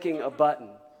clicking a button.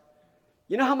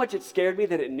 You know how much it scared me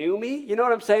that it knew me? You know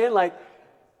what I'm saying? Like,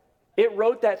 it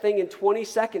wrote that thing in 20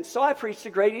 seconds, so I preached a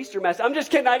great Easter message. I'm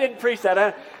just kidding, I didn't preach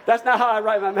that. That's not how I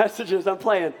write my messages. I'm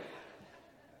playing.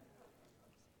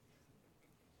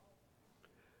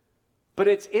 But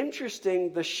it's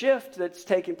interesting, the shift that's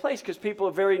taking place, because people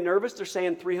are very nervous. They're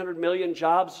saying 300 million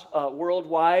jobs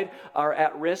worldwide are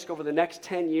at risk over the next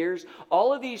 10 years.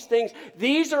 All of these things,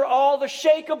 these are all the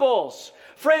shakables.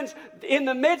 Friends, in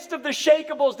the midst of the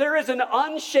shakables, there is an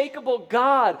unshakable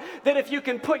God that if you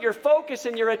can put your focus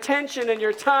and your attention and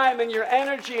your time and your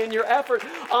energy and your effort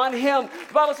on Him,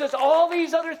 the Bible says all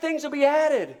these other things will be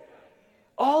added.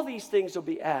 All these things will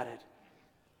be added.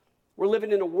 We're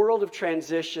living in a world of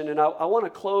transition, and I want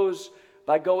to close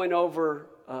by going over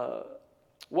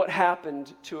what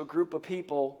happened to a group of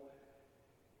people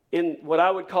in what I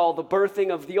would call the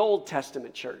birthing of the Old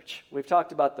Testament church. We've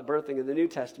talked about the birthing of the New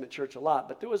Testament church a lot,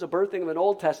 but there was a birthing of an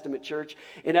Old Testament church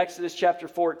in Exodus chapter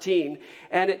 14,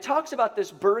 and it talks about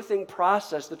this birthing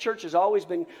process. The church has always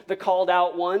been the called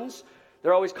out ones.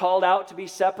 They're always called out to be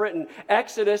separate. And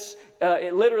Exodus,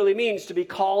 it literally means to be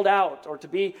called out or to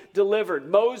be delivered.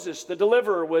 Moses, the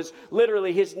deliverer, was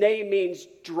literally, his name means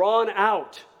drawn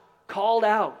out, called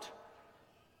out.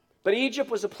 But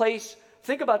Egypt was a place,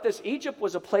 think about this, Egypt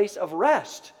was a place of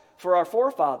rest for our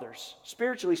forefathers,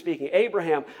 spiritually speaking.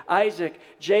 Abraham, Isaac,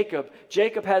 Jacob.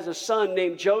 Jacob has a son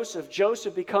named Joseph.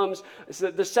 Joseph becomes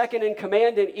the second in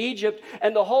command in Egypt.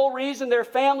 And the whole reason their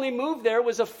family moved there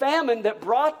was a famine that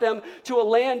brought them to a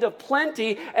land of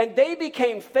plenty. And they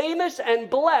became famous and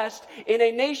blessed in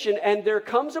a nation. And there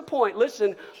comes a point,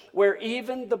 listen, where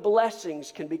even the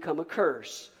blessings can become a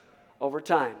curse over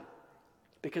time.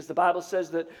 Because the Bible says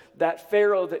that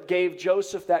Pharaoh that gave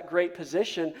Joseph that great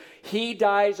position, he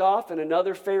dies off and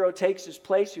another Pharaoh takes his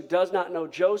place who does not know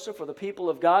Joseph or the people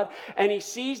of God. And he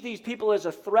sees these people as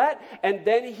a threat, and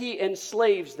then he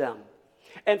enslaves them.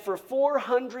 And for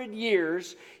 400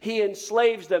 years, he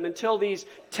enslaves them until these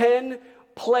 10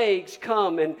 plagues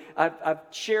come. And I've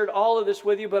shared all of this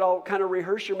with you, but I'll kind of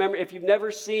rehearse your memory. If you've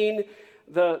never seen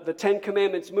the 10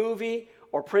 Commandments movie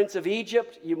or Prince of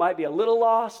Egypt, you might be a little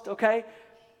lost, okay?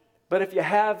 But if you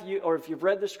have, or if you've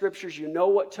read the scriptures, you know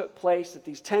what took place, that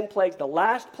these 10 plagues, the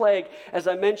last plague, as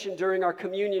I mentioned during our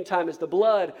communion time, is the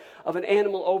blood of an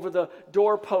animal over the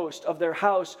doorpost of their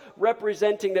house,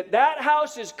 representing that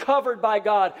house is covered by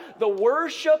God. The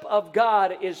worship of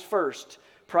God is first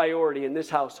priority in this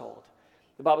household.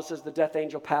 The Bible says the death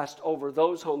angel passed over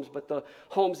those homes, but the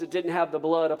homes that didn't have the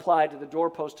blood applied to the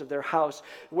doorpost of their house,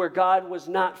 where God was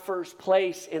not first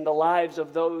place in the lives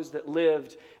of those that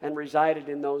lived and resided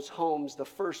in those homes. The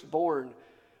firstborn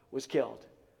was killed.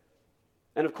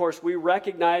 And of course, we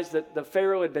recognize that the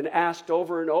Pharaoh had been asked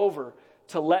over and over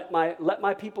to let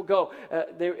my people go.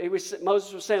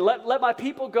 Moses was saying, let my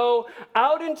people go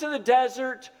out into the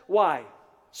desert. Why?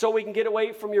 So we can get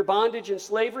away from your bondage and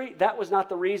slavery? That was not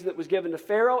the reason that was given to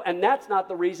Pharaoh, and that's not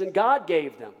the reason God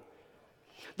gave them.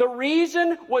 The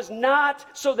reason was not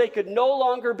so they could no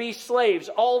longer be slaves,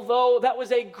 although that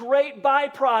was a great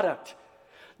byproduct.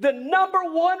 The number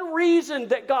one reason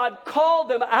that God called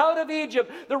them out of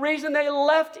Egypt, the reason they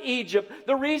left Egypt,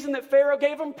 the reason that Pharaoh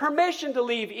gave them permission to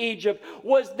leave Egypt,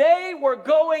 was they were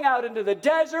going out into the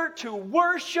desert to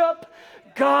worship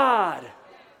God.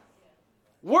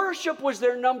 Worship was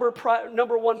their number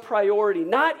one priority,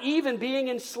 not even being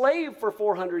enslaved for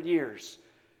 400 years.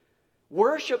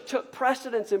 Worship took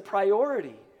precedence and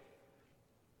priority.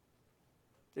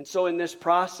 And so in this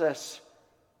process,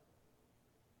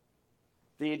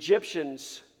 the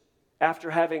Egyptians, after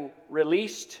having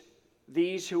released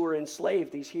these who were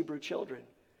enslaved, these Hebrew children,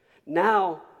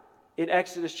 now in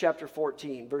Exodus chapter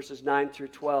 14, verses 9 through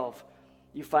 12,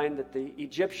 you find that the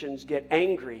Egyptians get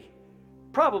angry.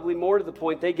 Probably more to the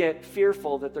point, they get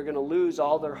fearful that they're going to lose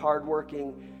all their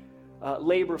hardworking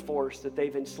labor force that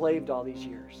they've enslaved all these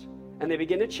years. And they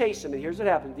begin to chase them. And here's what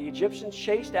happened. The Egyptians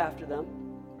chased after them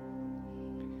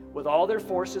with all their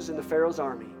forces in the Pharaoh's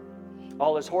army,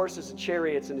 all his horses and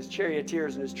chariots and his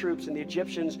charioteers and his troops. And the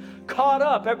Egyptians caught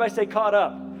up. Everybody say caught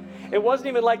up. It wasn't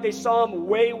even like they saw them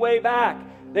way, way back.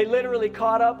 They literally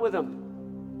caught up with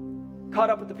them.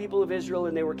 Caught up with the people of Israel,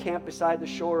 and they were camped beside the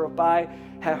shore of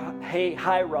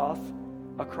Pi-Hahiroth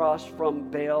across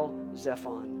from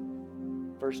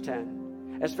Baal-Zephon. Verse 10.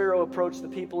 As Pharaoh approached, the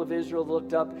people of Israel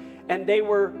looked up, and they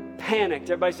were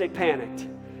panicked. Everybody say panicked.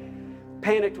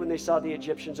 Panicked when they saw the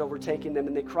Egyptians overtaking them,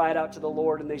 and they cried out to the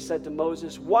Lord, and they said to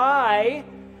Moses, "Why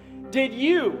did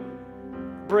you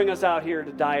bring us out here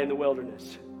to die in the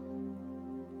wilderness?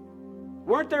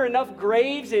 Weren't there enough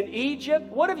graves in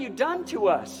Egypt? What have you done to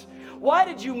us? Why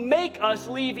did you make us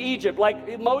leave Egypt?"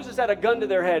 Like Moses had a gun to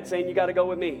their head saying, "You got to go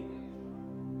with me."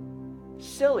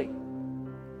 Silly.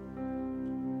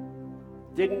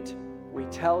 Didn't we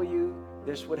tell you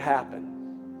this would happen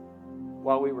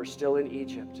while we were still in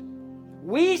Egypt?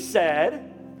 We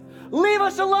said, "Leave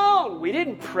us alone." We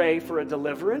didn't pray for a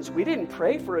deliverance. We didn't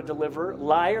pray for a deliverer.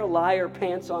 Liar, liar,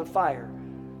 pants on fire.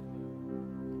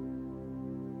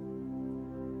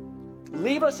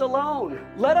 Leave us alone.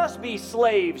 Let us be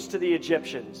slaves to the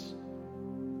Egyptians.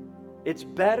 It's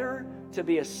better to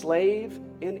be a slave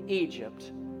in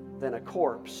Egypt than a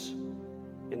corpse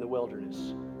in the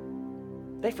wilderness.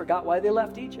 They forgot why they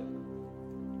left Egypt.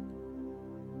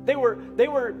 They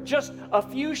were just a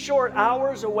few short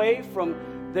hours away from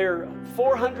their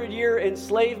 400-year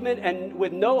enslavement, and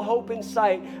with no hope in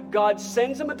sight, God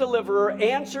sends them a deliverer,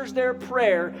 answers their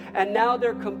prayer, and now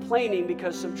they're complaining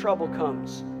because some trouble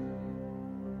comes.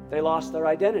 They lost their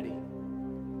identity.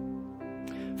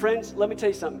 Friends, let me tell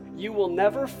you something. You will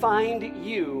never find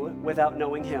you without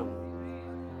knowing Him.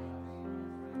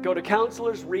 Go to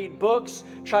counselors, read books,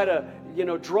 try to,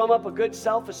 drum up a good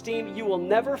self-esteem. You will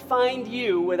never find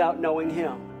you without knowing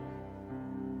Him.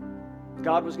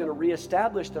 God was going to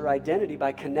reestablish their identity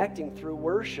by connecting through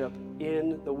worship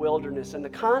in the wilderness. And the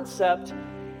concept,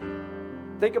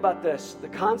 think about this, the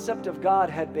concept of God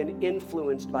had been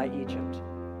influenced by Egypt.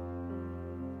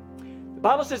 The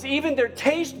Bible says even their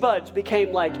taste buds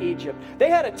became like Egypt.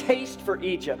 They had a taste for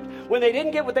Egypt. When they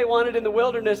didn't get what they wanted in the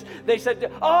wilderness, they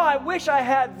said, "Oh, I wish I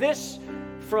had this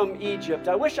from Egypt.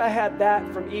 I wish I had that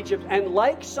from Egypt." And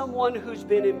like someone who's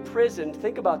been imprisoned,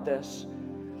 think about this.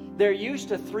 They're used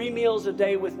to 3 meals a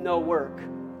day with no work.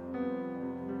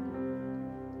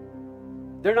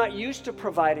 They're not used to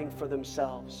providing for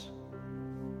themselves.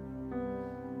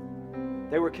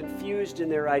 They were confused in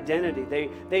their identity.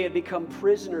 They had become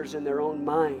prisoners in their own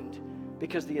mind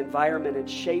because the environment had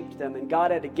shaped them, and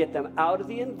God had to get them out of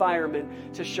the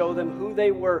environment to show them who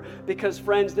they were. Because,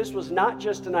 friends, this was not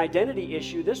just an identity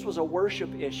issue, this was a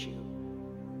worship issue.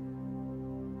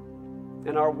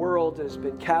 And our world has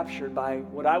been captured by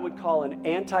what I would call an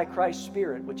antichrist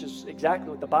spirit, which is exactly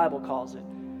what the Bible calls it.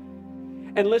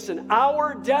 And listen,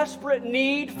 our desperate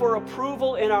need for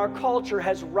approval in our culture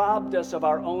has robbed us of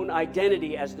our own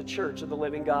identity as the church of the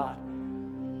living God.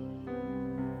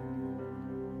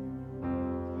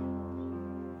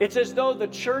 It's as though the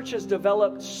church has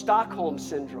developed Stockholm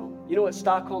Syndrome. You know what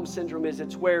Stockholm Syndrome is?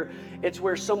 It's where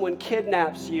someone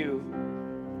kidnaps you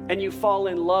and you fall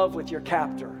in love with your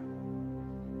captor.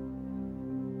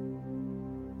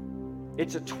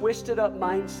 It's a twisted up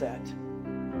mindset.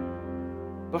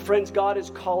 But friends, God is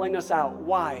calling us out.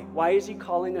 Why? Why is He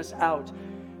calling us out?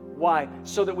 Why?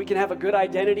 So that we can have a good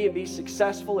identity and be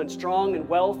successful and strong and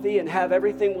wealthy and have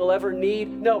everything we'll ever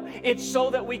need? No, it's so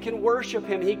that we can worship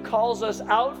Him. He calls us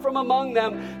out from among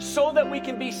them so that we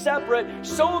can be separate,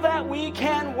 so that we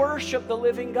can worship the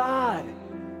living God.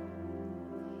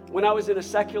 When I was in a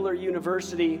secular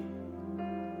university,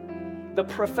 the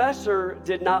professor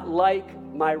did not like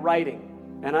my writing.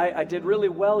 And I did really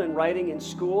well in writing in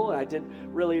school, and I did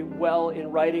really well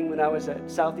in writing when I was at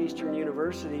Southeastern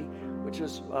University, which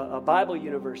was a Bible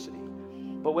university.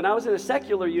 But when I was in a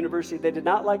secular university, they did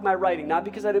not like my writing, not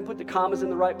because I didn't put the commas in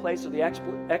the right place or the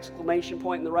exclamation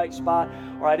point in the right spot,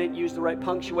 or I didn't use the right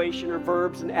punctuation or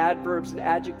verbs and adverbs and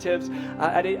adjectives.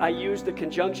 I used the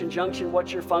conjunction, junction,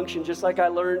 what's your function, just like I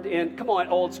learned in, come on,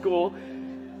 old school.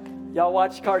 Y'all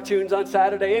watch cartoons on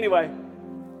Saturday? Anyway.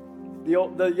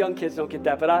 The young kids don't get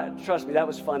that, but trust me, that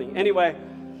was funny. Anyway,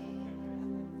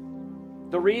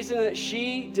 the reason that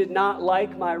she did not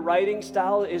like my writing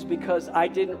style is because I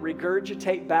didn't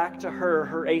regurgitate back to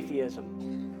her atheism.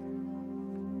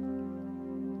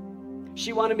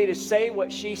 She wanted me to say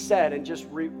what she said and just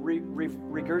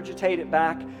regurgitate it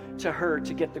back to her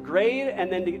to get the grade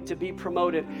and then to be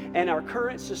promoted. And our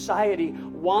current society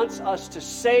wants us to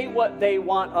say what they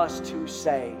want us to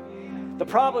say. The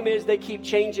problem is they keep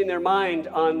changing their mind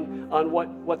on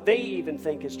what they even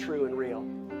think is true and real.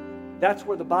 That's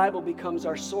where the Bible becomes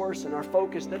our source and our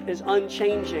focus that is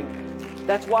unchanging.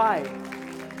 That's why.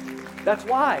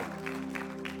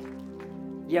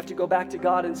 You have to go back to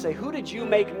God and say, who did you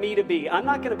make me to be? I'm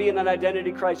not going to be in an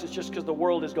identity crisis just because the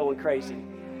world is going crazy.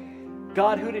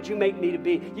 God, who did you make me to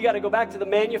be? You got to go back to the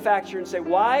manufacturer and say,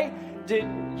 why did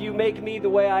you make me the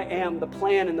way I am, the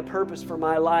plan and the purpose for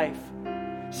my life?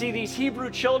 See, these Hebrew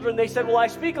children, they said, well, I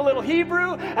speak a little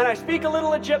Hebrew and I speak a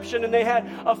little Egyptian. And they had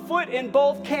a foot in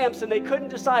both camps and they couldn't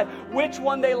decide which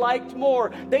one they liked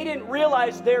more. They didn't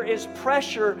realize there is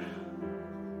pressure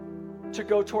to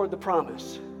go toward the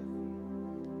promise.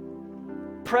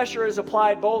 Pressure is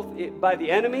applied both by the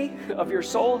enemy of your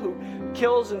soul who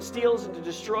kills and steals and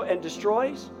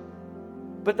destroys.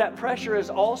 But that pressure is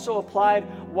also applied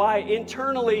why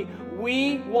internally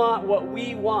we want what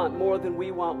we want more than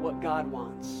we want what God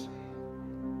wants.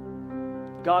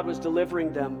 God was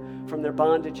delivering them from their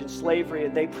bondage and slavery,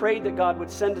 and they prayed that God would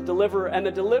send a deliverer, and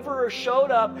the deliverer showed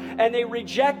up, and they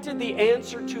rejected the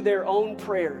answer to their own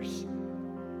prayers.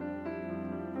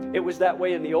 It was that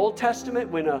way in the Old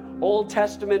Testament when an Old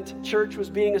Testament church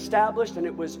was being established, and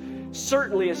it was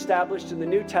certainly established in the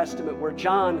New Testament where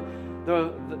John,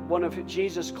 one of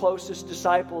Jesus' closest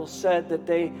disciples, said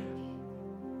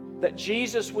that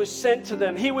Jesus was sent to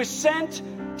them. He was sent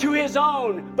to his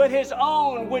own, but his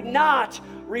own would not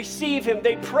receive him.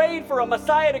 They prayed for a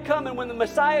Messiah to come, and when the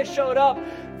Messiah showed up,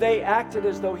 they acted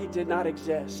as though he did not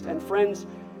exist. And friends,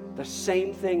 the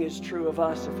same thing is true of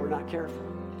us if we're not careful.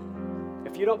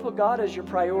 If you don't put God as your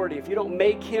priority, if you don't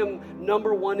make him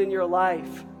number one in your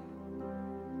life,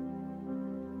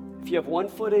 if you have one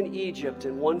foot in Egypt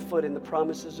and one foot in the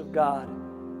promises of God,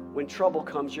 when trouble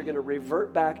comes, you're going to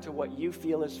revert back to what you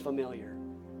feel is familiar,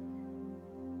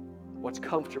 what's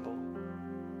comfortable.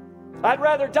 I'd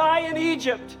rather die in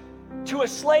Egypt to a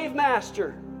slave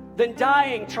master than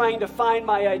dying trying to find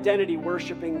my identity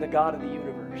worshiping the God of the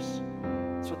universe.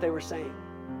 That's what they were saying.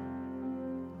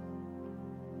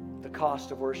 The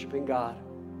cost of worshiping God.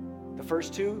 The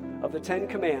first two of the 10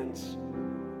 commands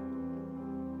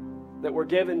that were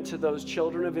given to those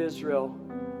children of Israel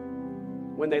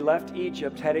when they left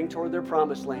Egypt heading toward their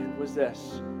promised land was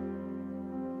this: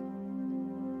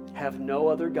 have no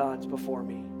other gods before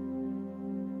me.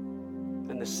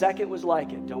 And the second was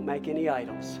like it: don't make any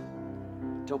idols.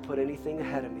 Don't put anything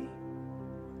ahead of me.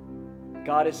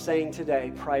 God is saying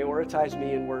today, prioritize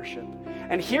me in worship.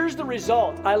 And here's the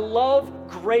result. I love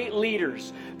great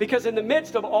leaders because in the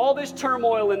midst of all this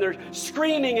turmoil and they're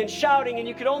screaming and shouting, and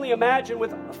you could only imagine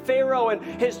with Pharaoh and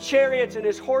his chariots and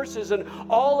his horses and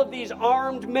all of these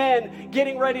armed men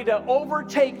getting ready to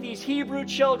overtake these Hebrew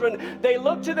children, they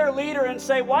look to their leader and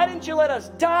say, why didn't you let us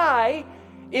die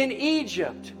in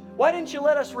Egypt? Why didn't you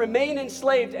let us remain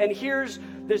enslaved? And here's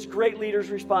this great leader's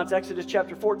response, Exodus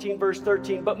chapter 14, verse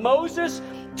 13. But Moses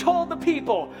told the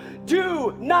people,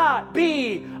 do not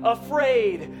be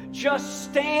afraid. Just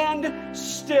stand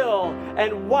still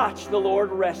and watch the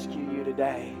Lord rescue you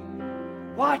today.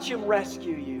 Watch him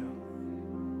rescue you.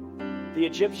 The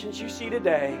Egyptians you see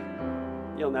today,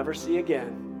 you'll never see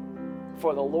again.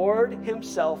 For the Lord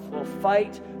himself will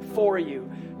fight for you.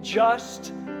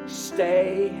 Just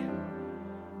stay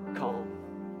calm.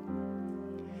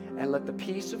 And let the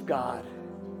peace of God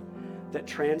that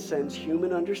transcends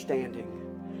human understanding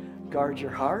guard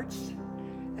your hearts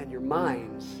and your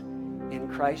minds in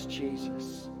Christ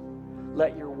Jesus.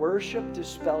 Let your worship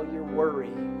dispel your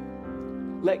worry.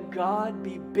 Let God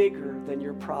be bigger than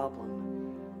your problem.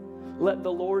 Let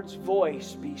the Lord's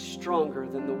voice be stronger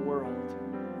than the world.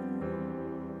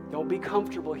 Don't be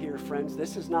comfortable here, friends.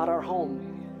 This is not our home.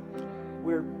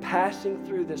 We're passing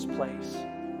through this place.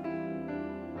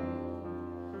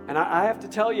 And I have to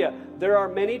tell you, there are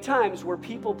many times where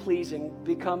people-pleasing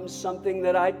becomes something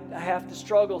that I have to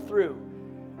struggle through.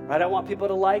 Right? I want people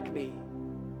to like me.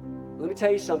 Let me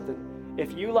tell you something.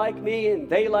 If you like me and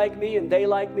they like me and they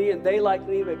like me and they like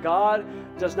me, but God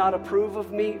does not approve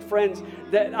of me, friends,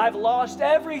 that I've lost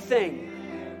everything.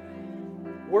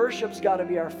 Worship's got to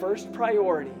be our first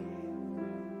priority.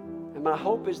 And my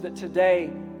hope is that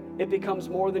today it becomes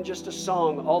more than just a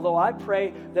song. Although I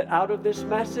pray that out of this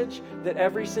message, that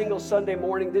every single Sunday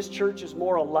morning, this church is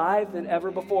more alive than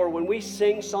ever before. When we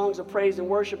sing songs of praise and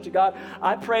worship to God,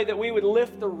 I pray that we would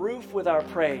lift the roof with our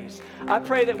praise. I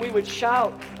pray that we would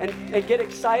shout and get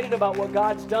excited about what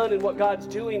God's done and what God's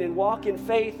doing and walk in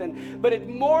faith. But it's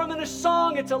more than a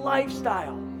song, it's a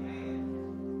lifestyle.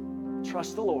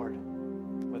 Trust the Lord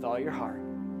with all your heart.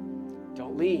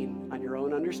 Don't lean on your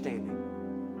own understanding.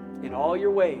 In all your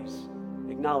ways,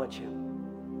 acknowledge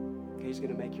Him. He's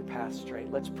going to make your path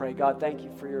straight. Let's pray. God, thank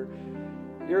you for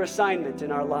your assignment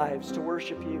in our lives to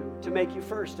worship you, to make you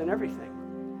first in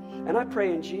everything. And I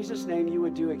pray in Jesus' name you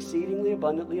would do exceedingly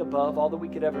abundantly above all that we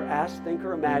could ever ask, think,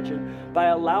 or imagine by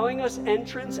allowing us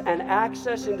entrance and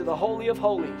access into the Holy of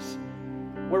Holies,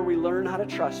 where we learn how to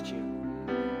trust you.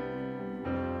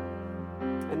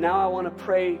 Now I want to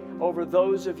pray over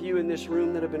those of you in this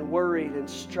room that have been worried and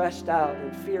stressed out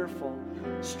and fearful,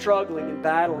 struggling and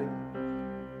battling.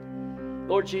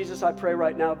 Lord Jesus, I pray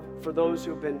right now for those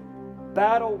who have been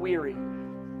battle weary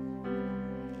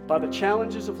by the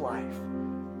challenges of life.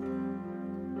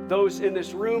 Those in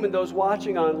this room and those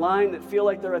watching online that feel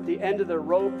like they're at the end of their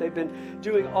rope. They've been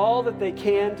doing all that they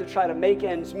can to try to make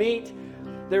ends meet.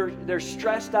 They're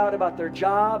stressed out about their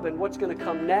job and what's going to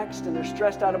come next, and they're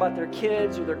stressed out about their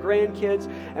kids or their grandkids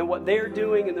and what they're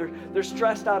doing, and they're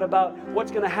stressed out about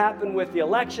what's going to happen with the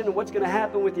election and what's going to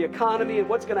happen with the economy and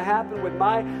what's going to happen with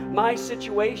my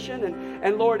situation.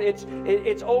 And Lord, it's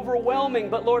overwhelming,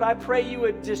 but Lord, I pray you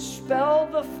would dispel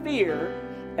the fear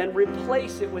and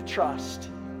replace it with trust.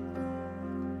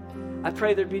 I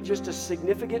pray there'd be just a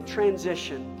significant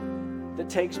transition that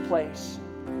takes place,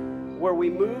 where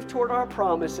we move toward our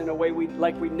promise in a way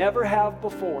like we never have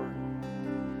before.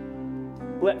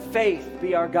 Let faith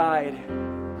be our guide,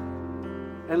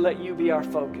 and let you be our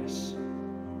focus.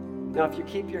 Now, if you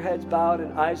keep your heads bowed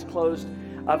and eyes closed,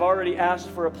 I've already asked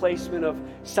for a placement of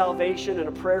salvation and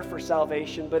a prayer for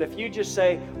salvation, but if you just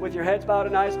say, with your heads bowed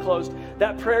and eyes closed,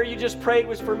 that prayer you just prayed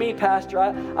was for me, Pastor.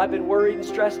 I've been worried and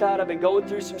stressed out. I've been going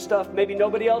through some stuff. Maybe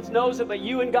nobody else knows it but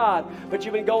you and God, but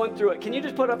you've been going through it. Can you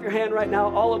just put up your hand right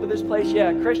now all over this place?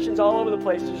 Yeah, Christians all over the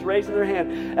place just raising their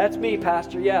hand. That's me,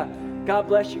 Pastor. Yeah, God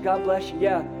bless you. God bless you.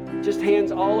 Yeah, just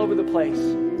hands all over the place.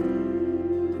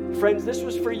 Friends, this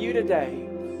was for you today.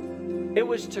 It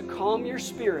was to calm your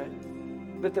spirit,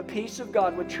 that the peace of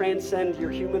God would transcend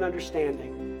your human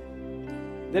understanding,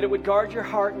 that it would guard your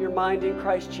heart and your mind in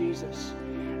Christ Jesus.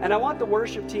 And I want the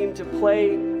worship team to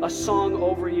play a song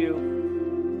over you.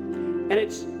 And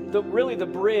it's really the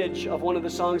bridge of one of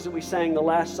the songs that we sang, the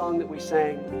last song that we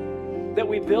sang, that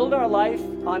we build our life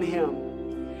on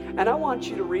Him. And I want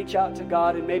you to reach out to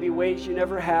God in maybe ways you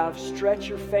never have. Stretch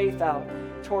your faith out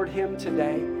toward Him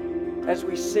today as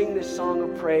we sing this song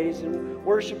of praise. And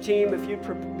worship team, if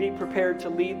you'd be prepared to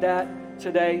lead that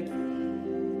today.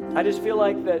 I just feel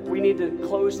like that we need to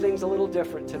close things a little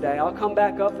different today. I'll come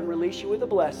back up and release you with a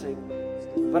blessing,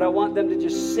 but I want them to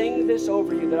just sing this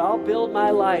over you, that I'll build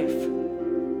my life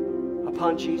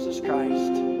upon Jesus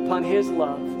Christ, upon His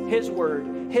love, His word,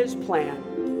 His plan.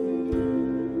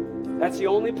 That's the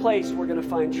only place we're going to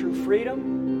find true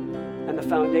freedom and the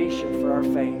foundation for our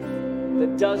faith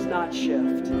that does not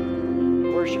shift.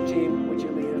 Worship team, would you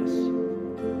lead us?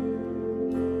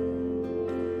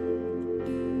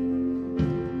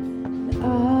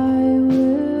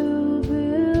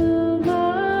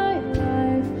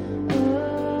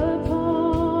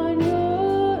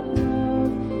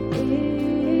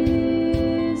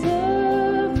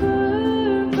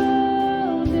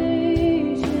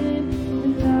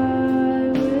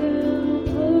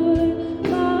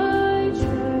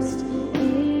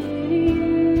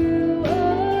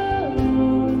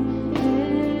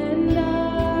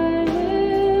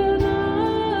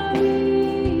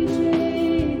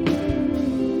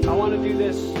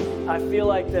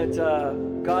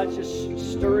 God's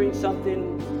just stirring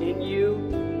something in you.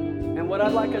 And what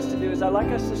I'd like us to do is I'd like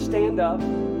us to stand up.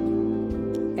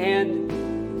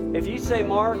 And if you say,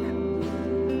 Mark,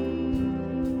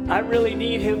 I really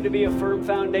need him to be a firm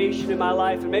foundation in my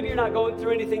life, and maybe you're not going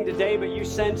through anything today, but you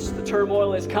sense the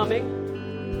turmoil is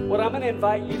coming, what I'm going to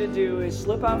invite you to do is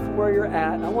slip out from where you're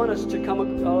at. I want us to come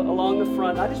along the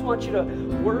front. I just want you to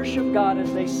worship God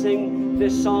as they sing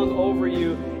this song over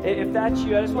you. If that's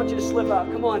you, I just want you to slip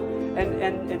out. Come on.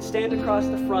 And stand across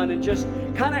the front and just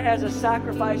kind of as a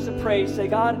sacrifice of praise say,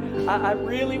 God, I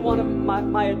really want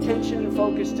my attention and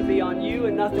focus to be on you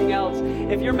and nothing else.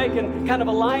 If you're making kind of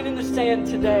a line in the sand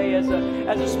today as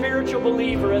a spiritual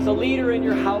believer, as a leader in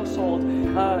your household,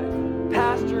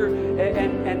 pastor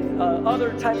and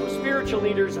other type of spiritual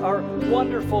leaders are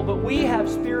wonderful, but we have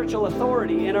spiritual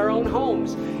authority in our own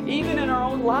homes, even in our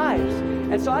own lives.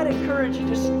 And so I'd encourage you,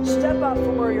 just step out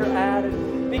from where you're at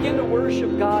and begin to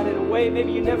worship God in a way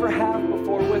maybe you never have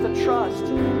before, with a trust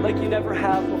like you never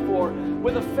have before,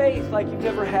 with a faith like you've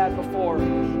never had before.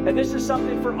 And this is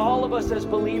something for all of us as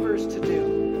believers to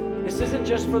do. This isn't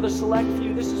just for the select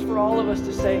few. This is for all of us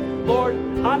to say, Lord,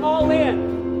 I'm all in.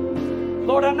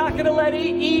 Lord, I'm not going to let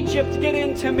Egypt get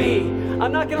into me.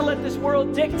 I'm not going to let this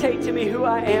world dictate to me who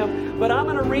I am, but I'm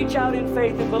going to reach out in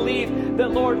faith and believe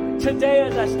that, Lord, today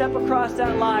as I step across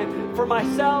that line, for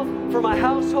myself, for my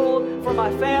household, for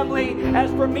my family, as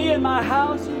for me and my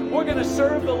house, we're going to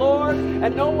serve the Lord,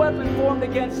 and no weapon formed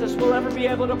against us will ever be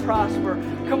able to prosper.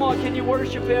 Come on, can you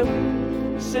worship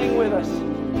Him? Sing with us.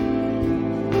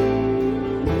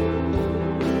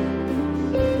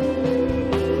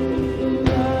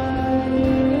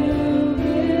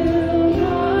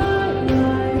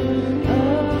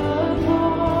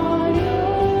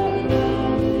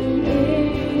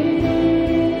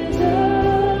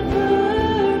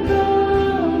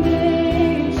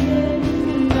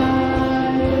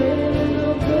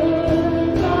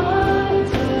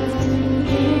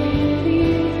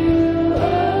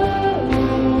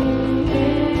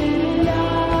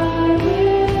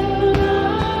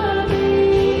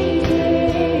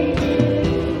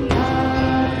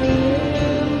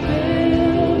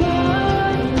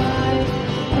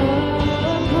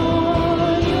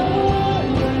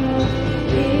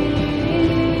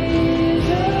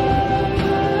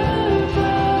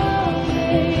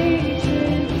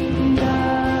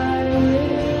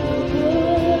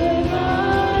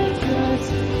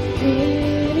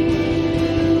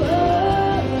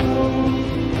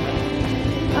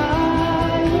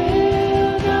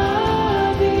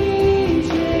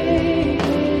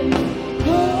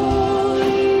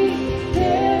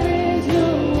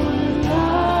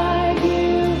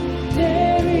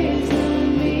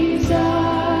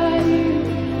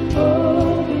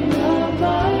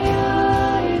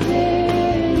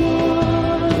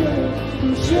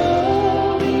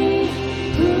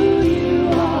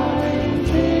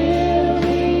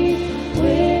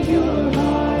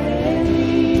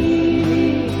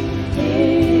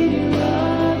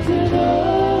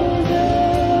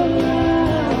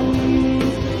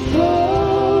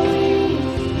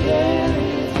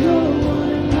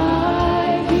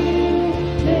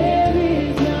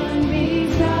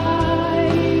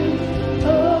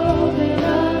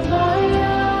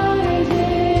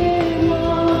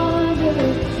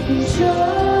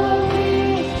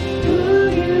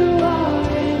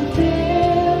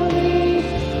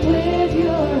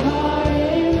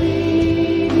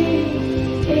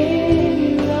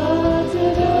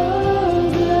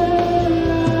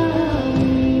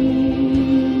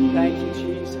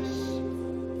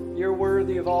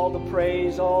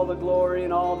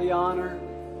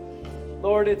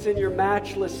 It's in your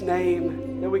matchless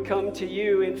name that we come to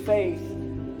you in faith,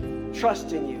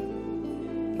 trusting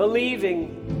you,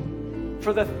 believing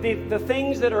for the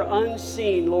things that are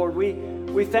unseen. Lord,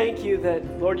 we thank you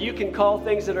that, Lord, you can call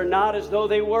things that are not as though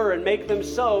they were and make them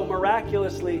so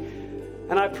miraculously.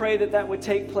 And I pray that that would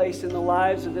take place in the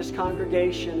lives of this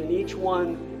congregation and each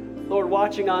one, Lord,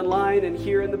 watching online and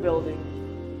here in the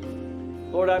building.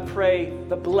 Lord, I pray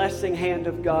the blessing hand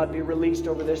of God be released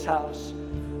over this house.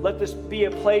 Let this be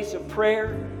a place of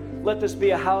prayer. Let this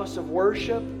be a house of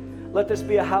worship. Let this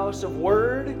be a house of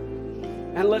word.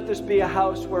 And let this be a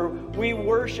house where we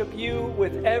worship you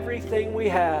with everything we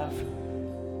have.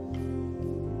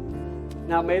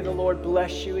 Now may the Lord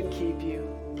bless you and keep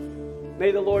you.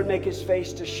 May the Lord make his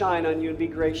face to shine on you and be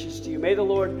gracious to you. May the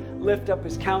Lord lift up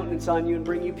his countenance on you and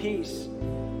bring you peace.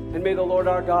 And may the Lord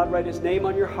our God write his name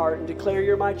on your heart and declare,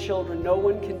 you're my children. No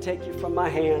one can take you from my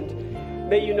hand.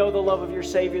 May you know the love of your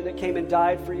Savior that came and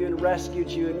died for you and rescued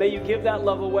you. And may you give that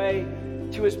love away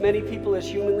to as many people as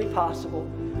humanly possible.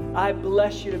 I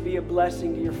bless you to be a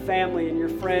blessing to your family and your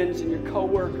friends and your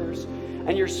co-workers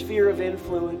and your sphere of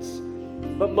influence.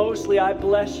 But mostly, I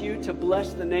bless you to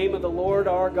bless the name of the Lord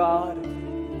our God,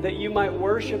 that you might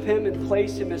worship him and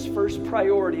place him as first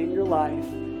priority in your life.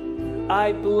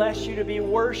 I bless you to be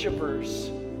worshipers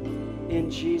in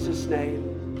Jesus' name.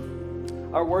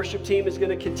 Our worship team is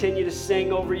going to continue to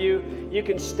sing over you. You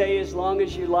can stay as long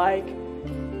as you like,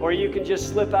 or you can just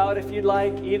slip out if you'd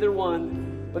like, either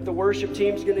one. But the worship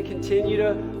team is going to continue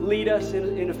to lead us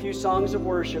in a few songs of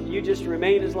worship. You just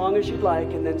remain as long as you'd like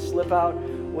and then slip out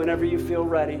whenever you feel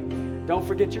ready. Don't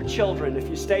forget your children. If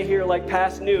you stay here like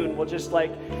past noon, we're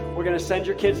going to send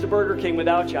your kids to Burger King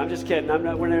without you. I'm just kidding. We're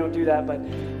not going to do that.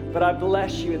 But I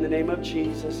bless you in the name of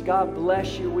Jesus. God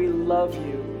bless you. We love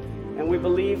you. And we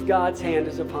believe God's hand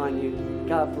is upon you.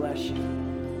 God bless you.